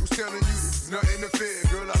scared, who's telling you there's nothing to fear?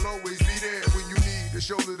 Girl, I'll always be there when you need a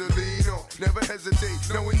shoulder to lean on. Never hesitate,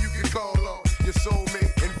 knowing you can call on your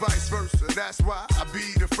soulmate and vice versa. That's why I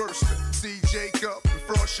be the first to see Jacob and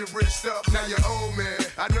frost your wrist up. Now you're old man.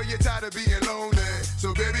 I know you're tired of being lonely,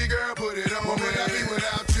 so baby girl, put it on. What would I be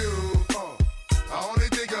without you? I only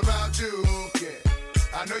think about you. Yeah.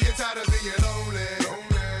 I know you're tired of being lonely.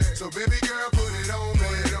 So baby girl, put it on me.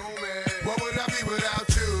 What would I be without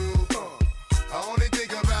you? I only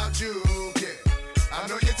think about you. Yeah. I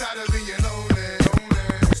know you're tired of being lonely.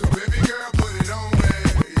 So baby girl, put it on me.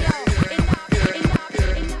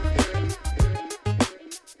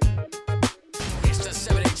 It's the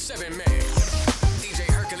 787 man. DJ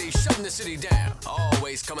Hercules shutting the city down.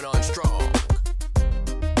 Always coming on strong.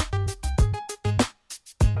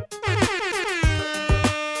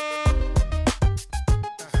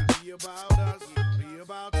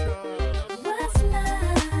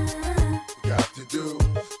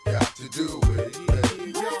 Got to do it.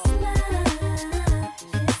 What's love?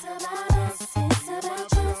 It's about us. It's about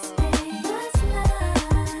just me. What's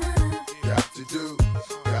love? Got to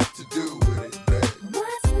do with it, babe.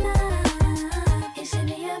 What's love? It should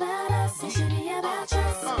be about us. It should be about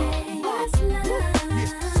just me. What's love?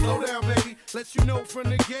 Yeah, slow down, baby. Let you know from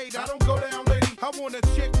the gate, I don't go down, lady. I want a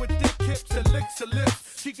chick with thick hips and licks her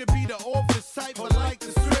lips. She could be the office type, but like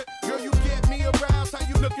the strip. Girl, you get me aroused, how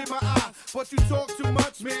you look in my eye. But you talk too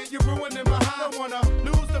much, man, you're ruining my high. I don't wanna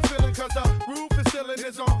lose the feeling, cause the roof is ceiling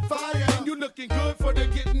is on fire. And you looking good for the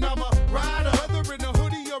getting, I'm a rider. Whether in a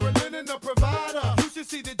hoodie or a linen, a provider. You should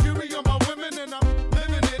see the jury on my women, and I'm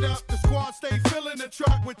living it up. The squad stay filling the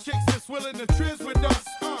truck with chicks that's willing to trizz with us.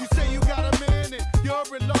 You say you got a man and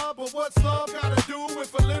you're in love, but what's love gotta do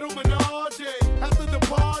with a little menage? After the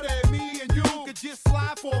party, me and you could just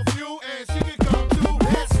slide for a few, and she could come through.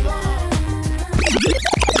 That's love.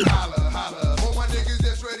 Holla, all my niggas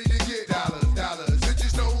that's ready to get dollars.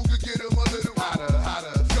 Bitches know who could get them a little hotter.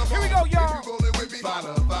 Come Here we on, go, y'all. if you rollin' with me,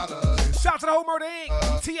 follow. Shout out to the whole Murder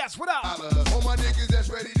Inc. TS, what up? All my niggas that's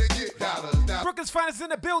ready to get dollars. Brooklyn's finest in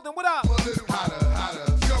the building, what up? A little hotter.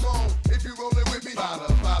 Come on, if you rollin' with me, follow.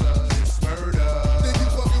 It's murder. Think you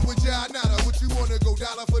fucking with John Nada? What you wanna go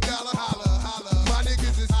dollar for dollar? Holla. My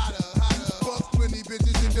niggas is hotter. Fuck 20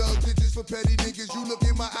 bitches and dug bitches for petty niggas. You look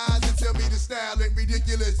in my eyes and tell me the style ain't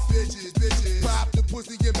ridiculous. Bitches. Pop the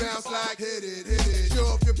pussy and bounce like hit it. Show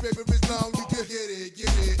off your paper is long, you can get it.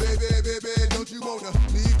 Baby, don't you wanna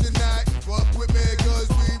leave tonight? Fuck with me, cause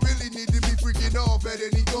we really need to be freaking off at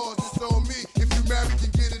any cost. It's on me. If you married,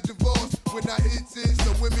 can get a divorce. When I hit it,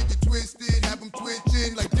 some women get twisted, have them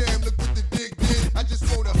twitching like damn, look what the dick did. I just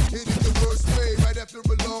wanna hit it the worst way, right after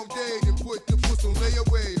a long day, then put the puss on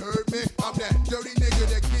layaway. Heard me? I'm that dirty nigga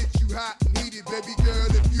that gets you hot and heated, baby girl.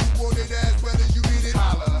 If you want it as well as you need it,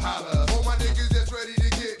 holla. All my niggas that's ready to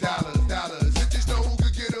get dollars. Bitches know who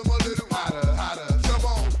could get them a little hotter. Come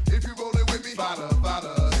on, if you rollin' with me, follow.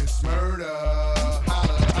 It's murder.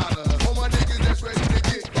 Holla. All my niggas that's ready to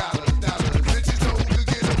get dollars. Bitches know who could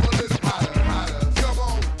get them a little hotter. Come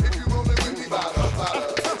on, if you rollin' with me, follow.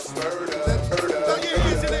 It's murder. Throw your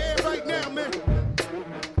hands in the air right now, man.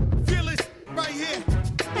 Feel it right here.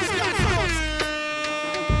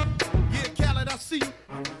 Yeah, Khaled, I see you.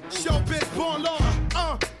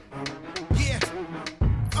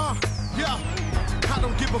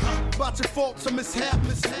 your faults or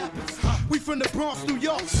mishaps. We from the Bronx, New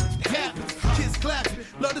York. It happens. Kids clapping,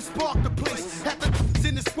 love to spark the place. Half the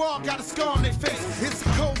in the squad got a scar on their face. It's a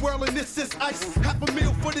cold world and this is ice. Half a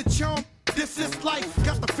meal for the charm. This is life.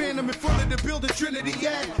 Got the phantom in front of the building, Trinity,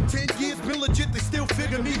 yeah. 10 years been legit, they still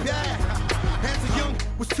figure me bad. As a young,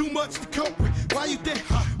 was too much to cope with. Why you think?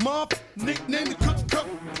 Mom, nickname the cook.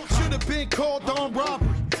 Should have been called on robbery,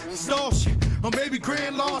 stall shit, or maybe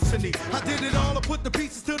grand larceny. I did it all, I put the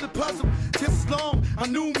pieces to the puzzle. Just as long, I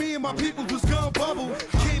knew me and my people was gonna bubble.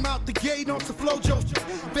 Came out the gate on some flojo.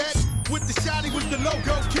 That with the shotty was the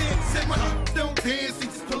logo kid. Said my don't dance, he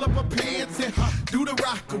just pull up her pants and do the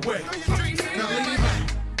rock away. Now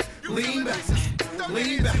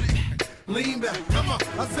lean back, come on.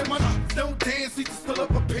 I said my don't dance, he just pull up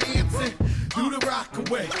her pants and do the rock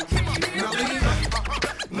away. Now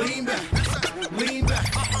lean back,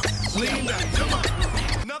 come on.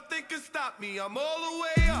 Nothing can stop me, I'm all the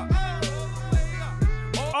way up.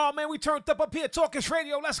 Oh man, we turned up here, Talkish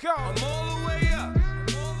Radio, let's go. I'm all the way up.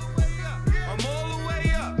 I'm all the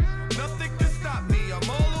way up. Nothing can stop me, I'm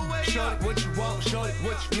all the way up. Show it what you want, show it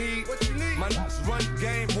what you need. My niggas run the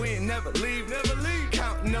game, we ain't never leave.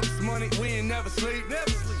 Counting up this money, we ain't never sleep.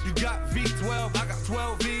 You got V12, I got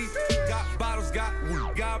 12 V's. Got bottles, got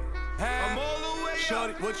I'm all the way up.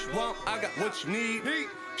 Shorty, what you want, I got what you need.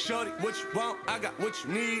 Shorty, what you want, I got what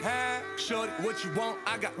you need. Shorty, what you want,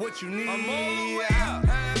 I got what you need. I'm all the way up.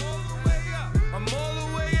 I'm all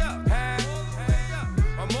the way up.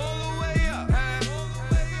 I'm all the way up.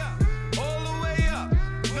 All the way up.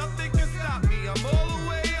 Nothing can stop me, I'm all the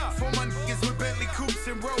way up. For my niggas with Bentley coupes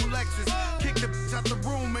and Rolexes. Kicked the bitch out the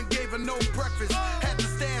room and gave her no breakfast. Had to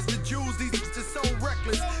stash the jewels, these just so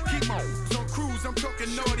reckless. Keep my on cruise, I'm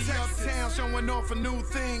talking naughty uptown, showing off for new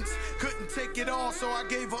things. Couldn't take it all, so I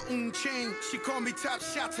gave her chain. She called me top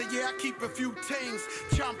shotter, yeah, I keep a few tings.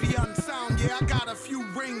 Champion sound, yeah, I got a few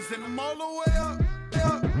rings, and I'm all the way up.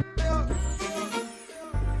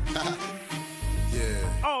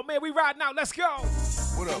 Yeah. Oh man, we riding out, let's go.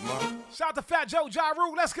 What up, man? Shout out to Fat Joe, Ja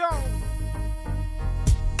Rule, let's go.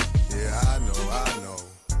 Yeah, I know.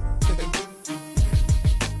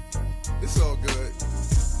 It's all good.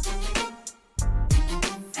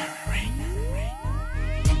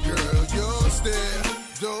 Girl, your stare,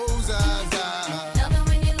 those eyes. Love it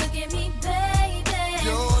when you look at me, baby.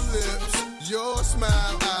 Your lips, your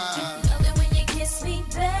smile. Love it when you kiss me,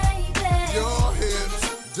 baby. Your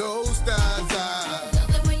hips, those thighs.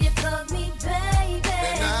 Love it when you fuck me, baby.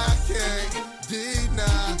 And I can't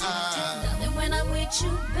deny. Love it when I'm with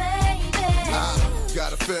you, baby. I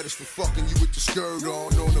got a fetish for fucking you with your skirt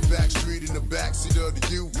on the back street in the backseat of the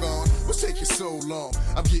Yukon. What's taking so long?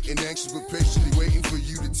 I'm getting anxious but patiently waiting for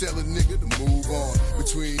you to tell a nigga to move on.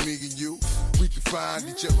 Between me and you, we can find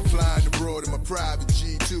each other flying abroad in my private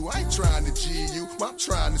G2. I ain't trying to G you, I'm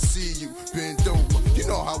trying to see you bend over. You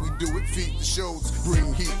know how we do it, feet to shoulders,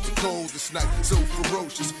 bring heat to cold this night, so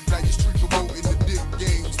ferocious. Now you street promoting the dick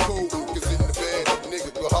game's potent, cause in the bed,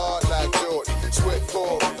 nigga go hard like Jordan. Sweat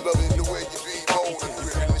for loving the way you be molding.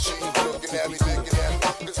 Gripping the jeans, looking at me, thinking at me,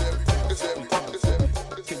 cause every.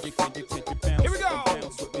 Here we go.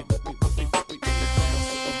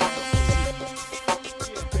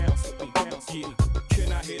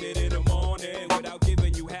 Can I hit it in the morning without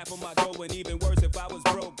giving you half of my dough? And even worse, if I was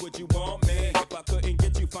broke, would you want me? If I couldn't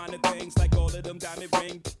get you finer things like all of them diamond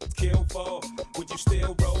rings, kill for, would you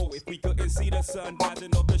still roll? If we couldn't see the sun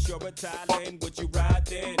rising off the shore of Thailand, would you ride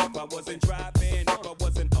then? If I wasn't driving, if I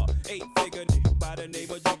wasn't a 8-figure by the name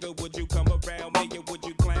of Jigga, would you come around me or would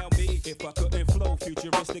you clown me? If I couldn't flow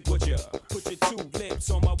futuristic, would you put your 2 lips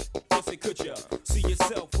on my pussy? Could you see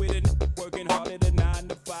yourself with it working harder than 9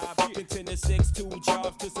 to 5, getting 10 to 6, 2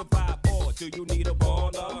 jobs to survive? Or do you need a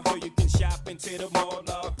baller so you can shop into the mall?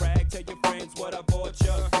 Brag, tell your friends what I bought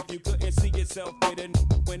you. If you couldn't see yourself with it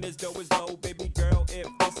when this dough is low, baby girl, if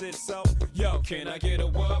this is so, yo, can I get a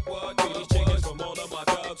what? To these chickens from all of my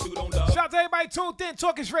dogs who don't love. Shout out to everybody tuned in,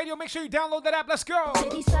 Talkish Radio. Make sure you download that app. Let's go. To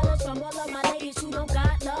these fellas from all of my ladies who don't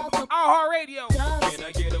got love for Our Radio. dogs. Can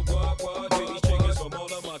I get a what? To these chickens from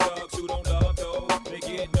all of my dogs who don't love though. They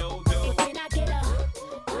get no dough. Can I get a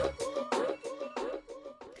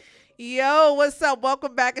Yo, what's up?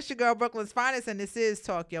 Welcome back. It's your girl, Brooklyn's Finest, and this is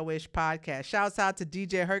Talk Yo Ish Podcast. Shouts out to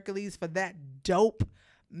DJ Hercules for that dope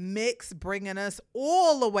mix, bringing us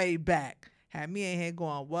all the way back. Had me in here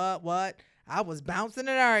going, what? I was bouncing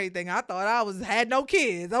and everything. I thought I had no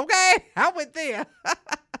kids, okay? I went there.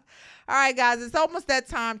 All right, guys, it's almost that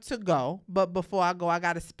time to go. But before I go, I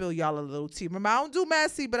got to spill y'all a little tea. Remember, I don't do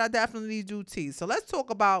messy, but I definitely do tea. So let's talk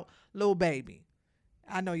about Lil Baby.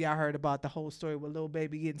 I know y'all heard about the whole story with Lil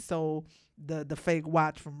Baby getting sold the fake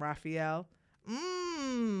watch from Raphael.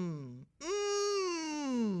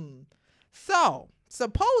 So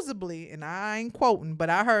supposedly, and I ain't quoting, but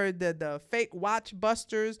I heard that the fake watch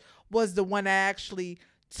busters was the one that actually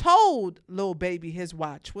told Lil Baby his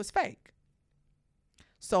watch was fake.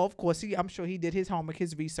 So of course I'm sure he did his homework,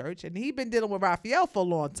 his research, and he been dealing with Raphael for a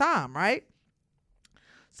long time, right?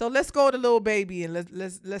 So let's go to Lil Baby and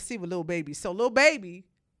let's see what Lil Baby. So Lil Baby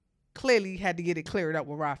clearly had to get it cleared up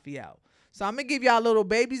with Raphael. So I'm gonna give y'all Lil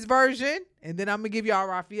Baby's version, and then I'm gonna give y'all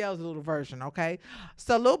Raphael's little version, okay?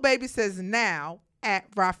 So Lil Baby says now at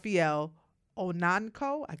Raphael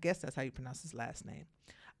Onanko, I guess that's how you pronounce his last name.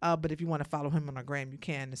 But if you want to follow him on our gram, you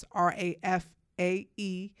can. It's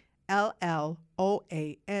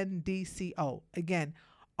RAFAELLOANDCO. Again,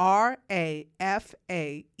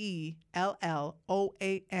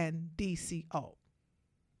 RAFAELLOANDCO.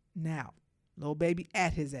 Now, Lil Baby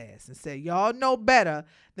at his ass and said, y'all know better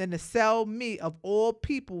than to sell me, of all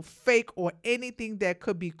people, fake or anything that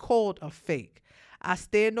could be called a fake. I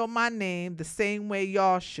stand on my name the same way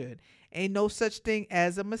y'all should. Ain't no such thing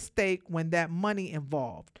as a mistake when that money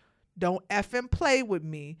involved. Don't effing play with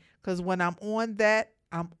me, because when I'm on that,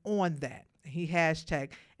 I'm on that. He hashtag,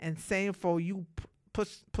 and same for you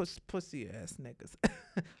pussy ass niggas.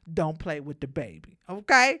 Don't play with the baby.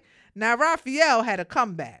 Okay? Now, Raphael had a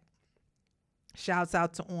comeback. Shouts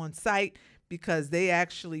out to On Site, because they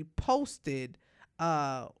actually posted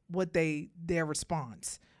their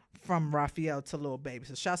response from Raphael to Lil Baby.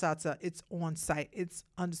 So shouts out to It's On Site. It's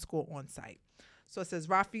 _ On Site. So it says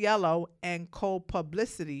Raphaelo and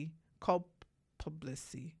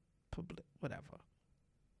whatever.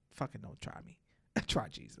 Fucking don't try me. Try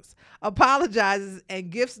Jesus. Apologizes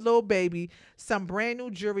and gifts Lil Baby some brand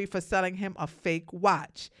new jewelry for selling him a fake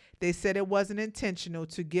watch. They said it wasn't intentional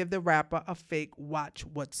to give the rapper a fake watch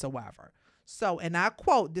whatsoever. So, and I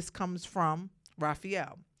quote, this comes from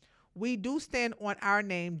Raphael. We do stand on our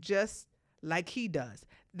name just like he does.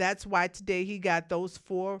 That's why today he got those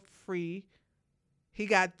rings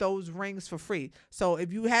for free. So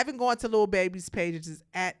if you haven't gone to Lil Baby's page, it's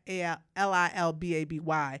at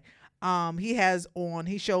LILBABY.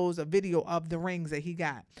 He shows a video of the rings that he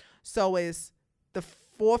got. So it's the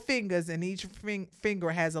 4 fingers, and each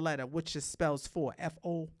finger has a letter, which just spells four,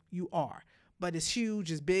 FOUR. But it's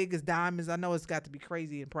huge, it's big, it's diamonds. I know it's got to be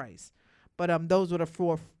crazy in price. But those were the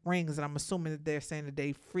 4 rings, and I'm assuming that they're saying that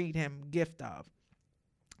they freed him gift of.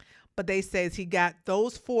 But they says he got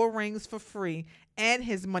those 4 rings for free and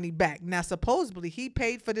his money back. Now, supposedly, he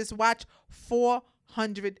paid for this watch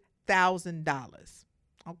 $400,000.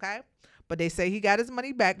 Okay? But they say he got his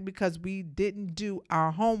money back because we didn't do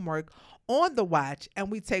our homework on the watch, and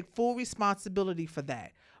we take full responsibility for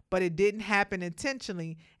that. But it didn't happen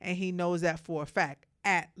intentionally, and he knows that for a fact,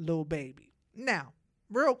 at Lil Baby. Now,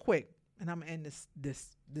 real quick, and I'm going to end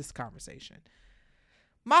this conversation.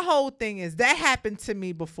 My whole thing is that happened to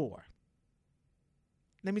me before.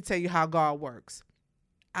 Let me tell you how God works.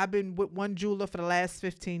 I've been with one jeweler for the last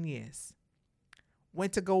 15 years.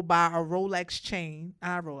 Went to go buy a Rolex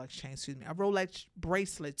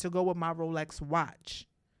bracelet to go with my Rolex watch.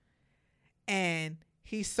 And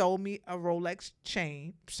he sold me a Rolex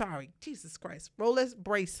Rolex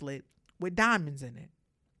bracelet with diamonds in it.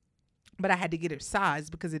 But I had to get it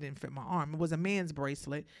sized because it didn't fit my arm. It was a man's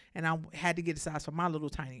bracelet, and I had to get it sized for my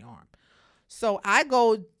little tiny arm. So I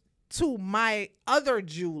go to my other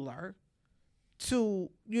jeweler to,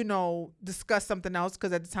 discuss something else,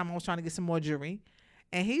 because at the time I was trying to get some more jewelry.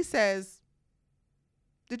 And he says,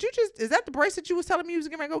 is that the bracelet you was telling me you was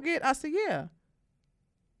getting ready to go get? I said, yeah.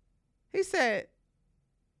 He said,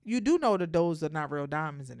 you do know that those are not real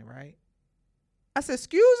diamonds in it, right? I said,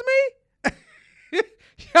 excuse me?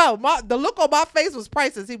 Yo, the look on my face was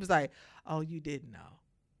priceless. He was like, oh, you didn't know.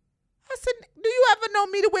 I said, do you ever know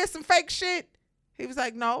me to wear some fake shit? He was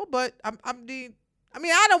like, no, but I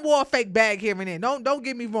done wore a fake bag here and there. Don't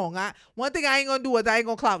get me wrong. One thing I ain't gonna do is I ain't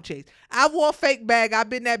gonna clout chase. I wore a fake bag. I've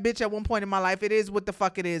been that bitch at one point in my life. It is what the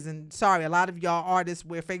fuck it is. And sorry, a lot of y'all artists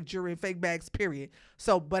wear fake jewelry and fake bags, period.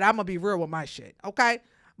 So, but I'm gonna be real with my shit, okay?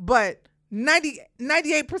 But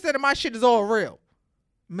 98% of my shit is all real.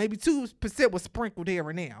 Maybe 2% was sprinkled here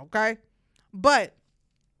and there, okay? But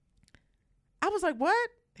I was like, what?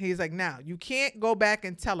 He's like, now, you can't go back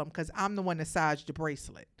and tell him, because I'm the one that sized the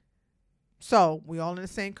bracelet. So we all in the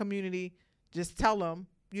same community. Just tell him,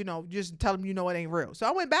 it ain't real. So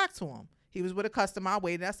I went back to him. He was with a customer. I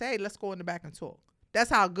waited. I said, hey, let's go in the back and talk. That's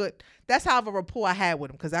how of a rapport I had with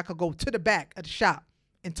him, because I could go to the back of the shop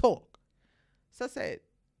and talk. So I said,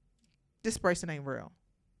 this bracelet ain't real.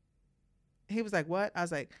 He was like, what? I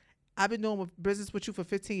was like, I've been doing business with you for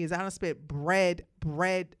 15 years. I done spent bread,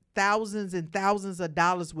 thousands and thousands of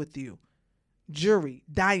dollars with you. Jewelry,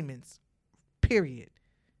 diamonds, period.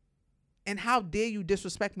 And how dare you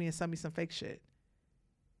disrespect me and send me some fake shit?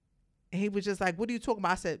 And he was just like, what are you talking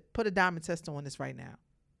about? I said, put a diamond tester on this right now.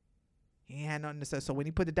 He ain't had nothing to say. So when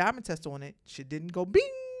he put the diamond tester on it, shit didn't go bing,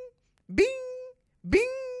 bing, bing.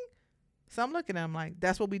 So I'm looking at him like,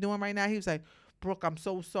 that's what we doing right now? He was like, Brooke, I'm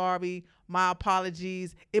so sorry. My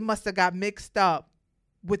apologies. It must have got mixed up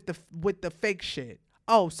with the fake shit.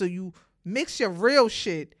 Oh, so you mix your real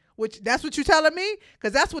shit, which that's what you telling me?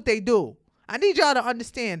 Because that's what they do. I need y'all to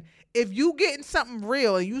understand, if you getting something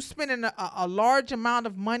real and you spending a large amount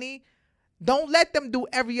of money, don't let them do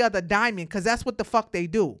every other diamond, because that's what the fuck they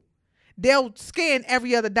do. They'll scan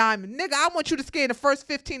every other diamond. Nigga, I want you to scan the first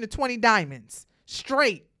 15 to 20 diamonds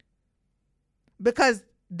straight, because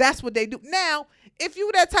that's what they do. Now, if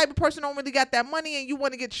you that type of person don't really got that money and you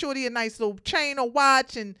want to get shorty a nice little chain or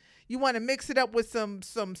watch and you want to mix it up with some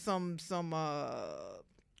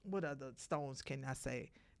what other stones can I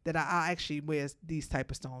say that I actually wear these type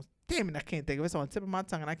of stones? Damn it, I can't think of it. It's on the tip of my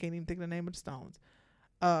tongue and I can't even think of the name of the stones.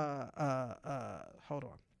 Hold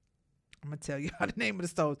on. I'm gonna tell you the name of the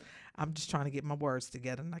stones. I'm just trying to get my words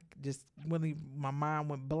together, and I just really my mind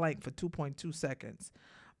went blank for 2.2 seconds.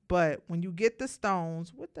 But when you get the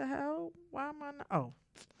stones, what the hell? Why am I not? Oh,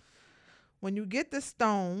 when you get the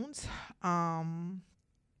stones, some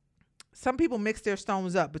people mix their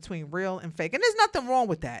stones up between real and fake, and there's nothing wrong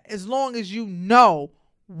with that as long as you know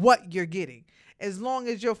what you're getting, as long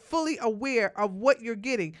as you're fully aware of what you're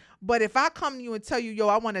getting. But if I come to you and tell you, yo,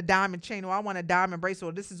 I want a diamond chain, or I want a diamond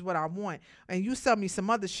bracelet, or this is what I want, and you sell me some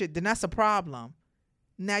other shit, then that's a problem.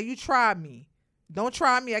 Now you try me. Don't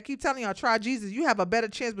try me. I keep telling y'all, try Jesus. You have a better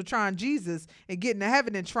chance with trying Jesus and getting to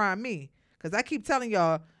heaven than trying me. Because I keep telling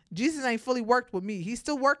y'all, Jesus ain't fully worked with me. He's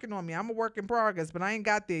still working on me. I'm a work in progress, but I ain't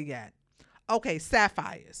got there yet. Okay,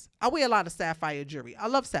 sapphires. I wear a lot of sapphire jewelry. I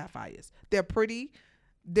love sapphires. They're pretty.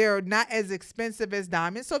 They're not as expensive as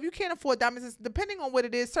diamonds. So if you can't afford diamonds, depending on what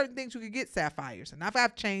it is, certain things you could get sapphires. And I've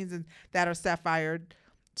had chains that are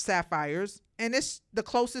sapphires. And it's the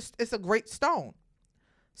closest. It's a great stone.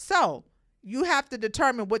 So you have to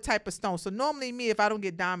determine what type of stone. So normally me, if I don't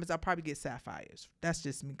get diamonds, I'll probably get sapphires. That's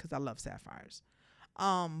just me because I love sapphires.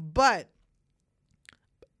 But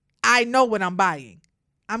I know what I'm buying.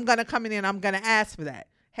 I'm going to come in and I'm going to ask for that.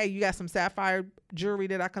 Hey, you got some sapphire jewelry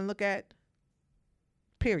that I can look at?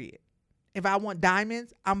 Period. If I want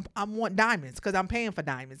diamonds, I want diamonds because I'm paying for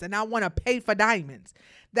diamonds and I want to pay for diamonds.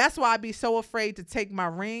 That's why I be so afraid to take my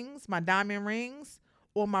rings, my diamond rings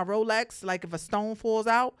or my Rolex, like if a stone falls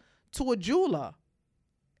out, to a jeweler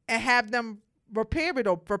and have them repair it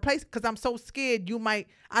or replace it, because I'm so scared I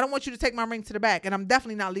don't want you to take my ring to the back, and I'm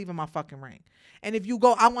definitely not leaving my fucking ring. And if you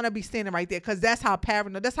go, I want to be standing right there, because that's how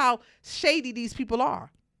paranoid, that's how shady these people are.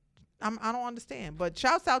 I don't understand. But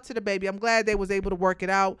shouts out to the baby. I'm glad they was able to work it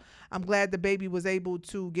out. I'm glad the baby was able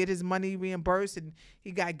to get his money reimbursed and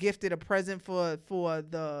he got gifted a present for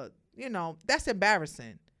the, that's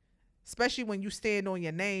embarrassing. Especially when you stand on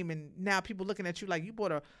your name and now people looking at you like you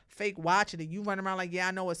bought a fake watch and you run around like, yeah,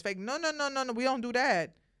 I know it's fake. No. We don't do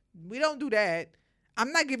that. We don't do that.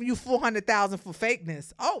 I'm not giving you $400,000 for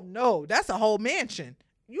fakeness. Oh, no. That's a whole mansion.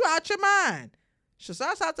 You out your mind.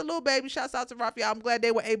 Shouts out to Lil Baby. Shouts out to Raphael. I'm glad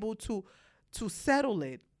they were able to settle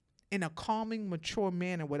it in a calming, mature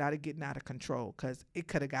manner without it getting out of control, because it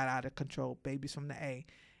could have got out of control. Babies from the A.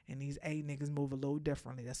 And these A niggas move a little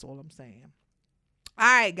differently. That's all I'm saying. All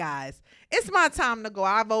right, guys, it's my time to go.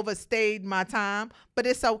 I've overstayed my time, but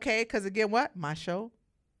it's okay because, again, what? My show,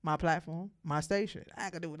 my platform, my station. I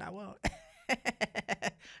can do what I want.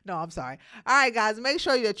 No, I'm sorry. All right, guys, make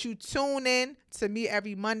sure that you tune in to me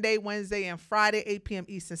every Monday, Wednesday, and Friday, 8 p.m.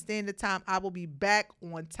 Eastern Standard Time. I will be back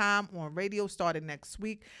on time on radio starting next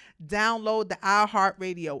week. Download the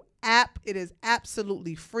iHeartRadio app. It is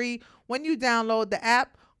absolutely free. When you download the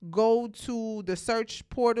app, go to the search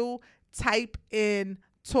portal, type in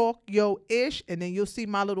Talk Yo Ish, and then you'll see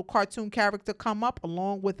my little cartoon character come up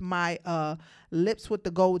along with my lips with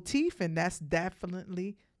the gold teeth, and that's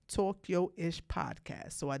definitely Talk Yo Ish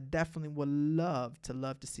podcast. So I definitely would love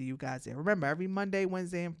to see you guys there. Remember, every Monday,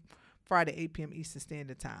 Wednesday, and Friday, 8 p.m. Eastern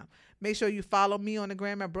Standard Time. Make sure you follow me on the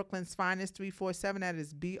gram at Brooklyn's Finest 347. That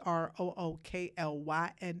is BROOKLYNS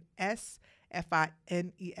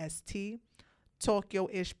Talk Yo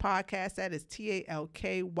Ish podcast. That is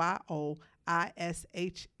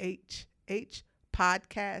TALKYOISHHH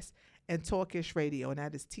podcast, and Talkish Radio, and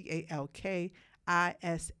that is TALKISHHH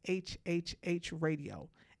radio.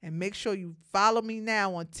 And make sure you follow me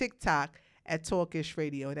now on TikTok at Talkish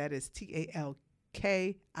Radio, and that is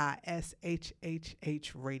KISHHH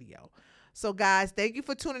Radio. So guys, thank you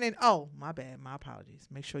for tuning in. Oh, my bad. My apologies.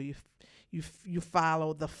 Make sure you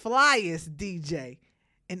follow the flyest DJ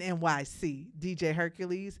in NYC, DJ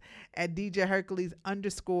Hercules, at DJ Hercules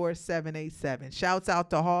 _787. Shouts out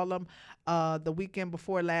to Harlem. The weekend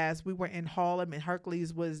before last, we were in Harlem, and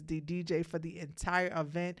Hercules was the DJ for the entire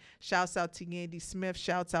event. Shouts out to Yandy Smith.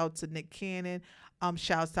 Shouts out to Nick Cannon.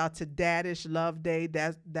 Shouts out to Daddish Love Day.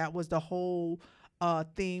 That was the whole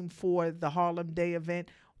theme for the Harlem Day event.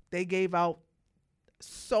 They gave out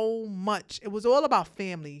so much. It was all about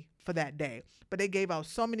family for that day. But they gave out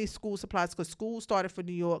so many school supplies because school started for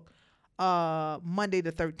New York Monday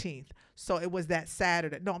the 13th. So it was that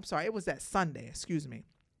Saturday. No, I'm sorry. It was that Sunday. Excuse me.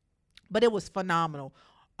 But it was phenomenal.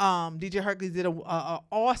 DJ Hercules did a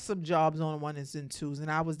awesome job on 1s and 2s, and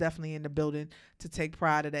I was definitely in the building to take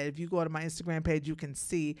pride of that. If you go to my Instagram page, you can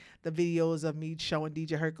see the videos of me showing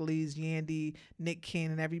DJ Hercules, Yandy, Nick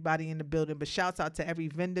Cannon, everybody in the building. But shouts out to every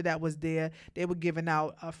vendor that was there. They were giving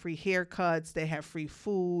out free haircuts. They had free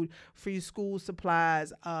food, free school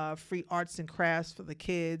supplies, free arts and crafts for the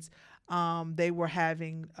kids. They were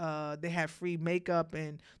having, they had free makeup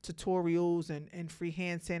and tutorials and free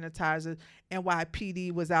hand sanitizers.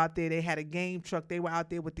 NYPD was out there. They had a game truck. They were out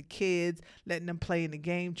there with the kids, letting them play in the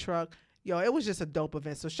game truck. Yo, it was just a dope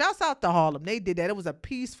event. So shouts out to Harlem. They did that. It was a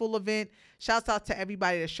peaceful event. Shouts out to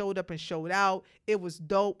everybody that showed up and showed out. It was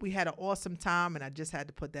dope. We had an awesome time, and I just had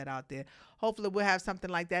to put that out there. Hopefully we'll have something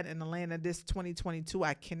like that in Atlanta this 2022.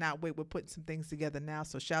 I cannot wait. We're putting some things together now.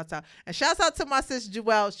 So shouts out. And shouts out to my sis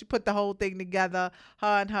Jewel. She put the whole thing together.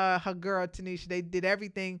 Her and her girl Tanisha, they did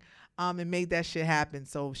everything and made that shit happen.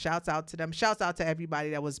 So shouts out to them. Shouts out to everybody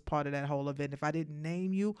that was part of that whole event. If I didn't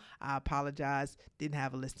name you, I apologize. Didn't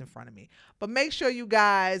have a list in front of me. But make sure you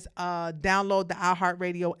guys download the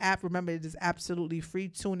iHeartRadio app. Remember, it is absolutely free.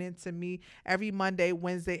 Tune in to me every Monday,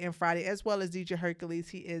 Wednesday, and Friday, as well as DJ Hercules.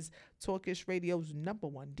 He is Talkish Radio's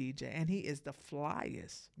 #1 DJ, and he is the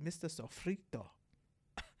flyest, Mr. Sofrito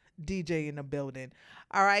DJ in the building.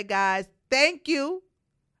 All right, guys. Thank you.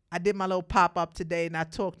 I did my little pop-up today, and I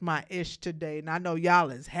talked my ish today, and I know y'all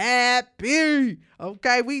is happy.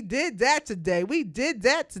 Okay, we did that today.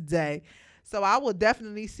 So I will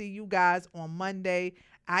definitely see you guys on Monday.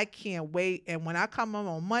 I can't wait. And when I come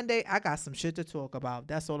on Monday, I got some shit to talk about.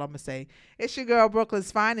 That's all I'm going to say. It's your girl,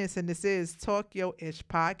 Brooklyn's Finest, and this is Talk Yo Ish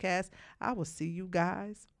Podcast. I will see you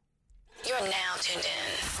guys. You're now tuned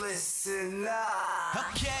in. Listen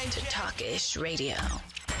up. To Talk Ish Radio.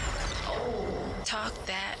 Talk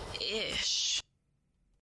that ish.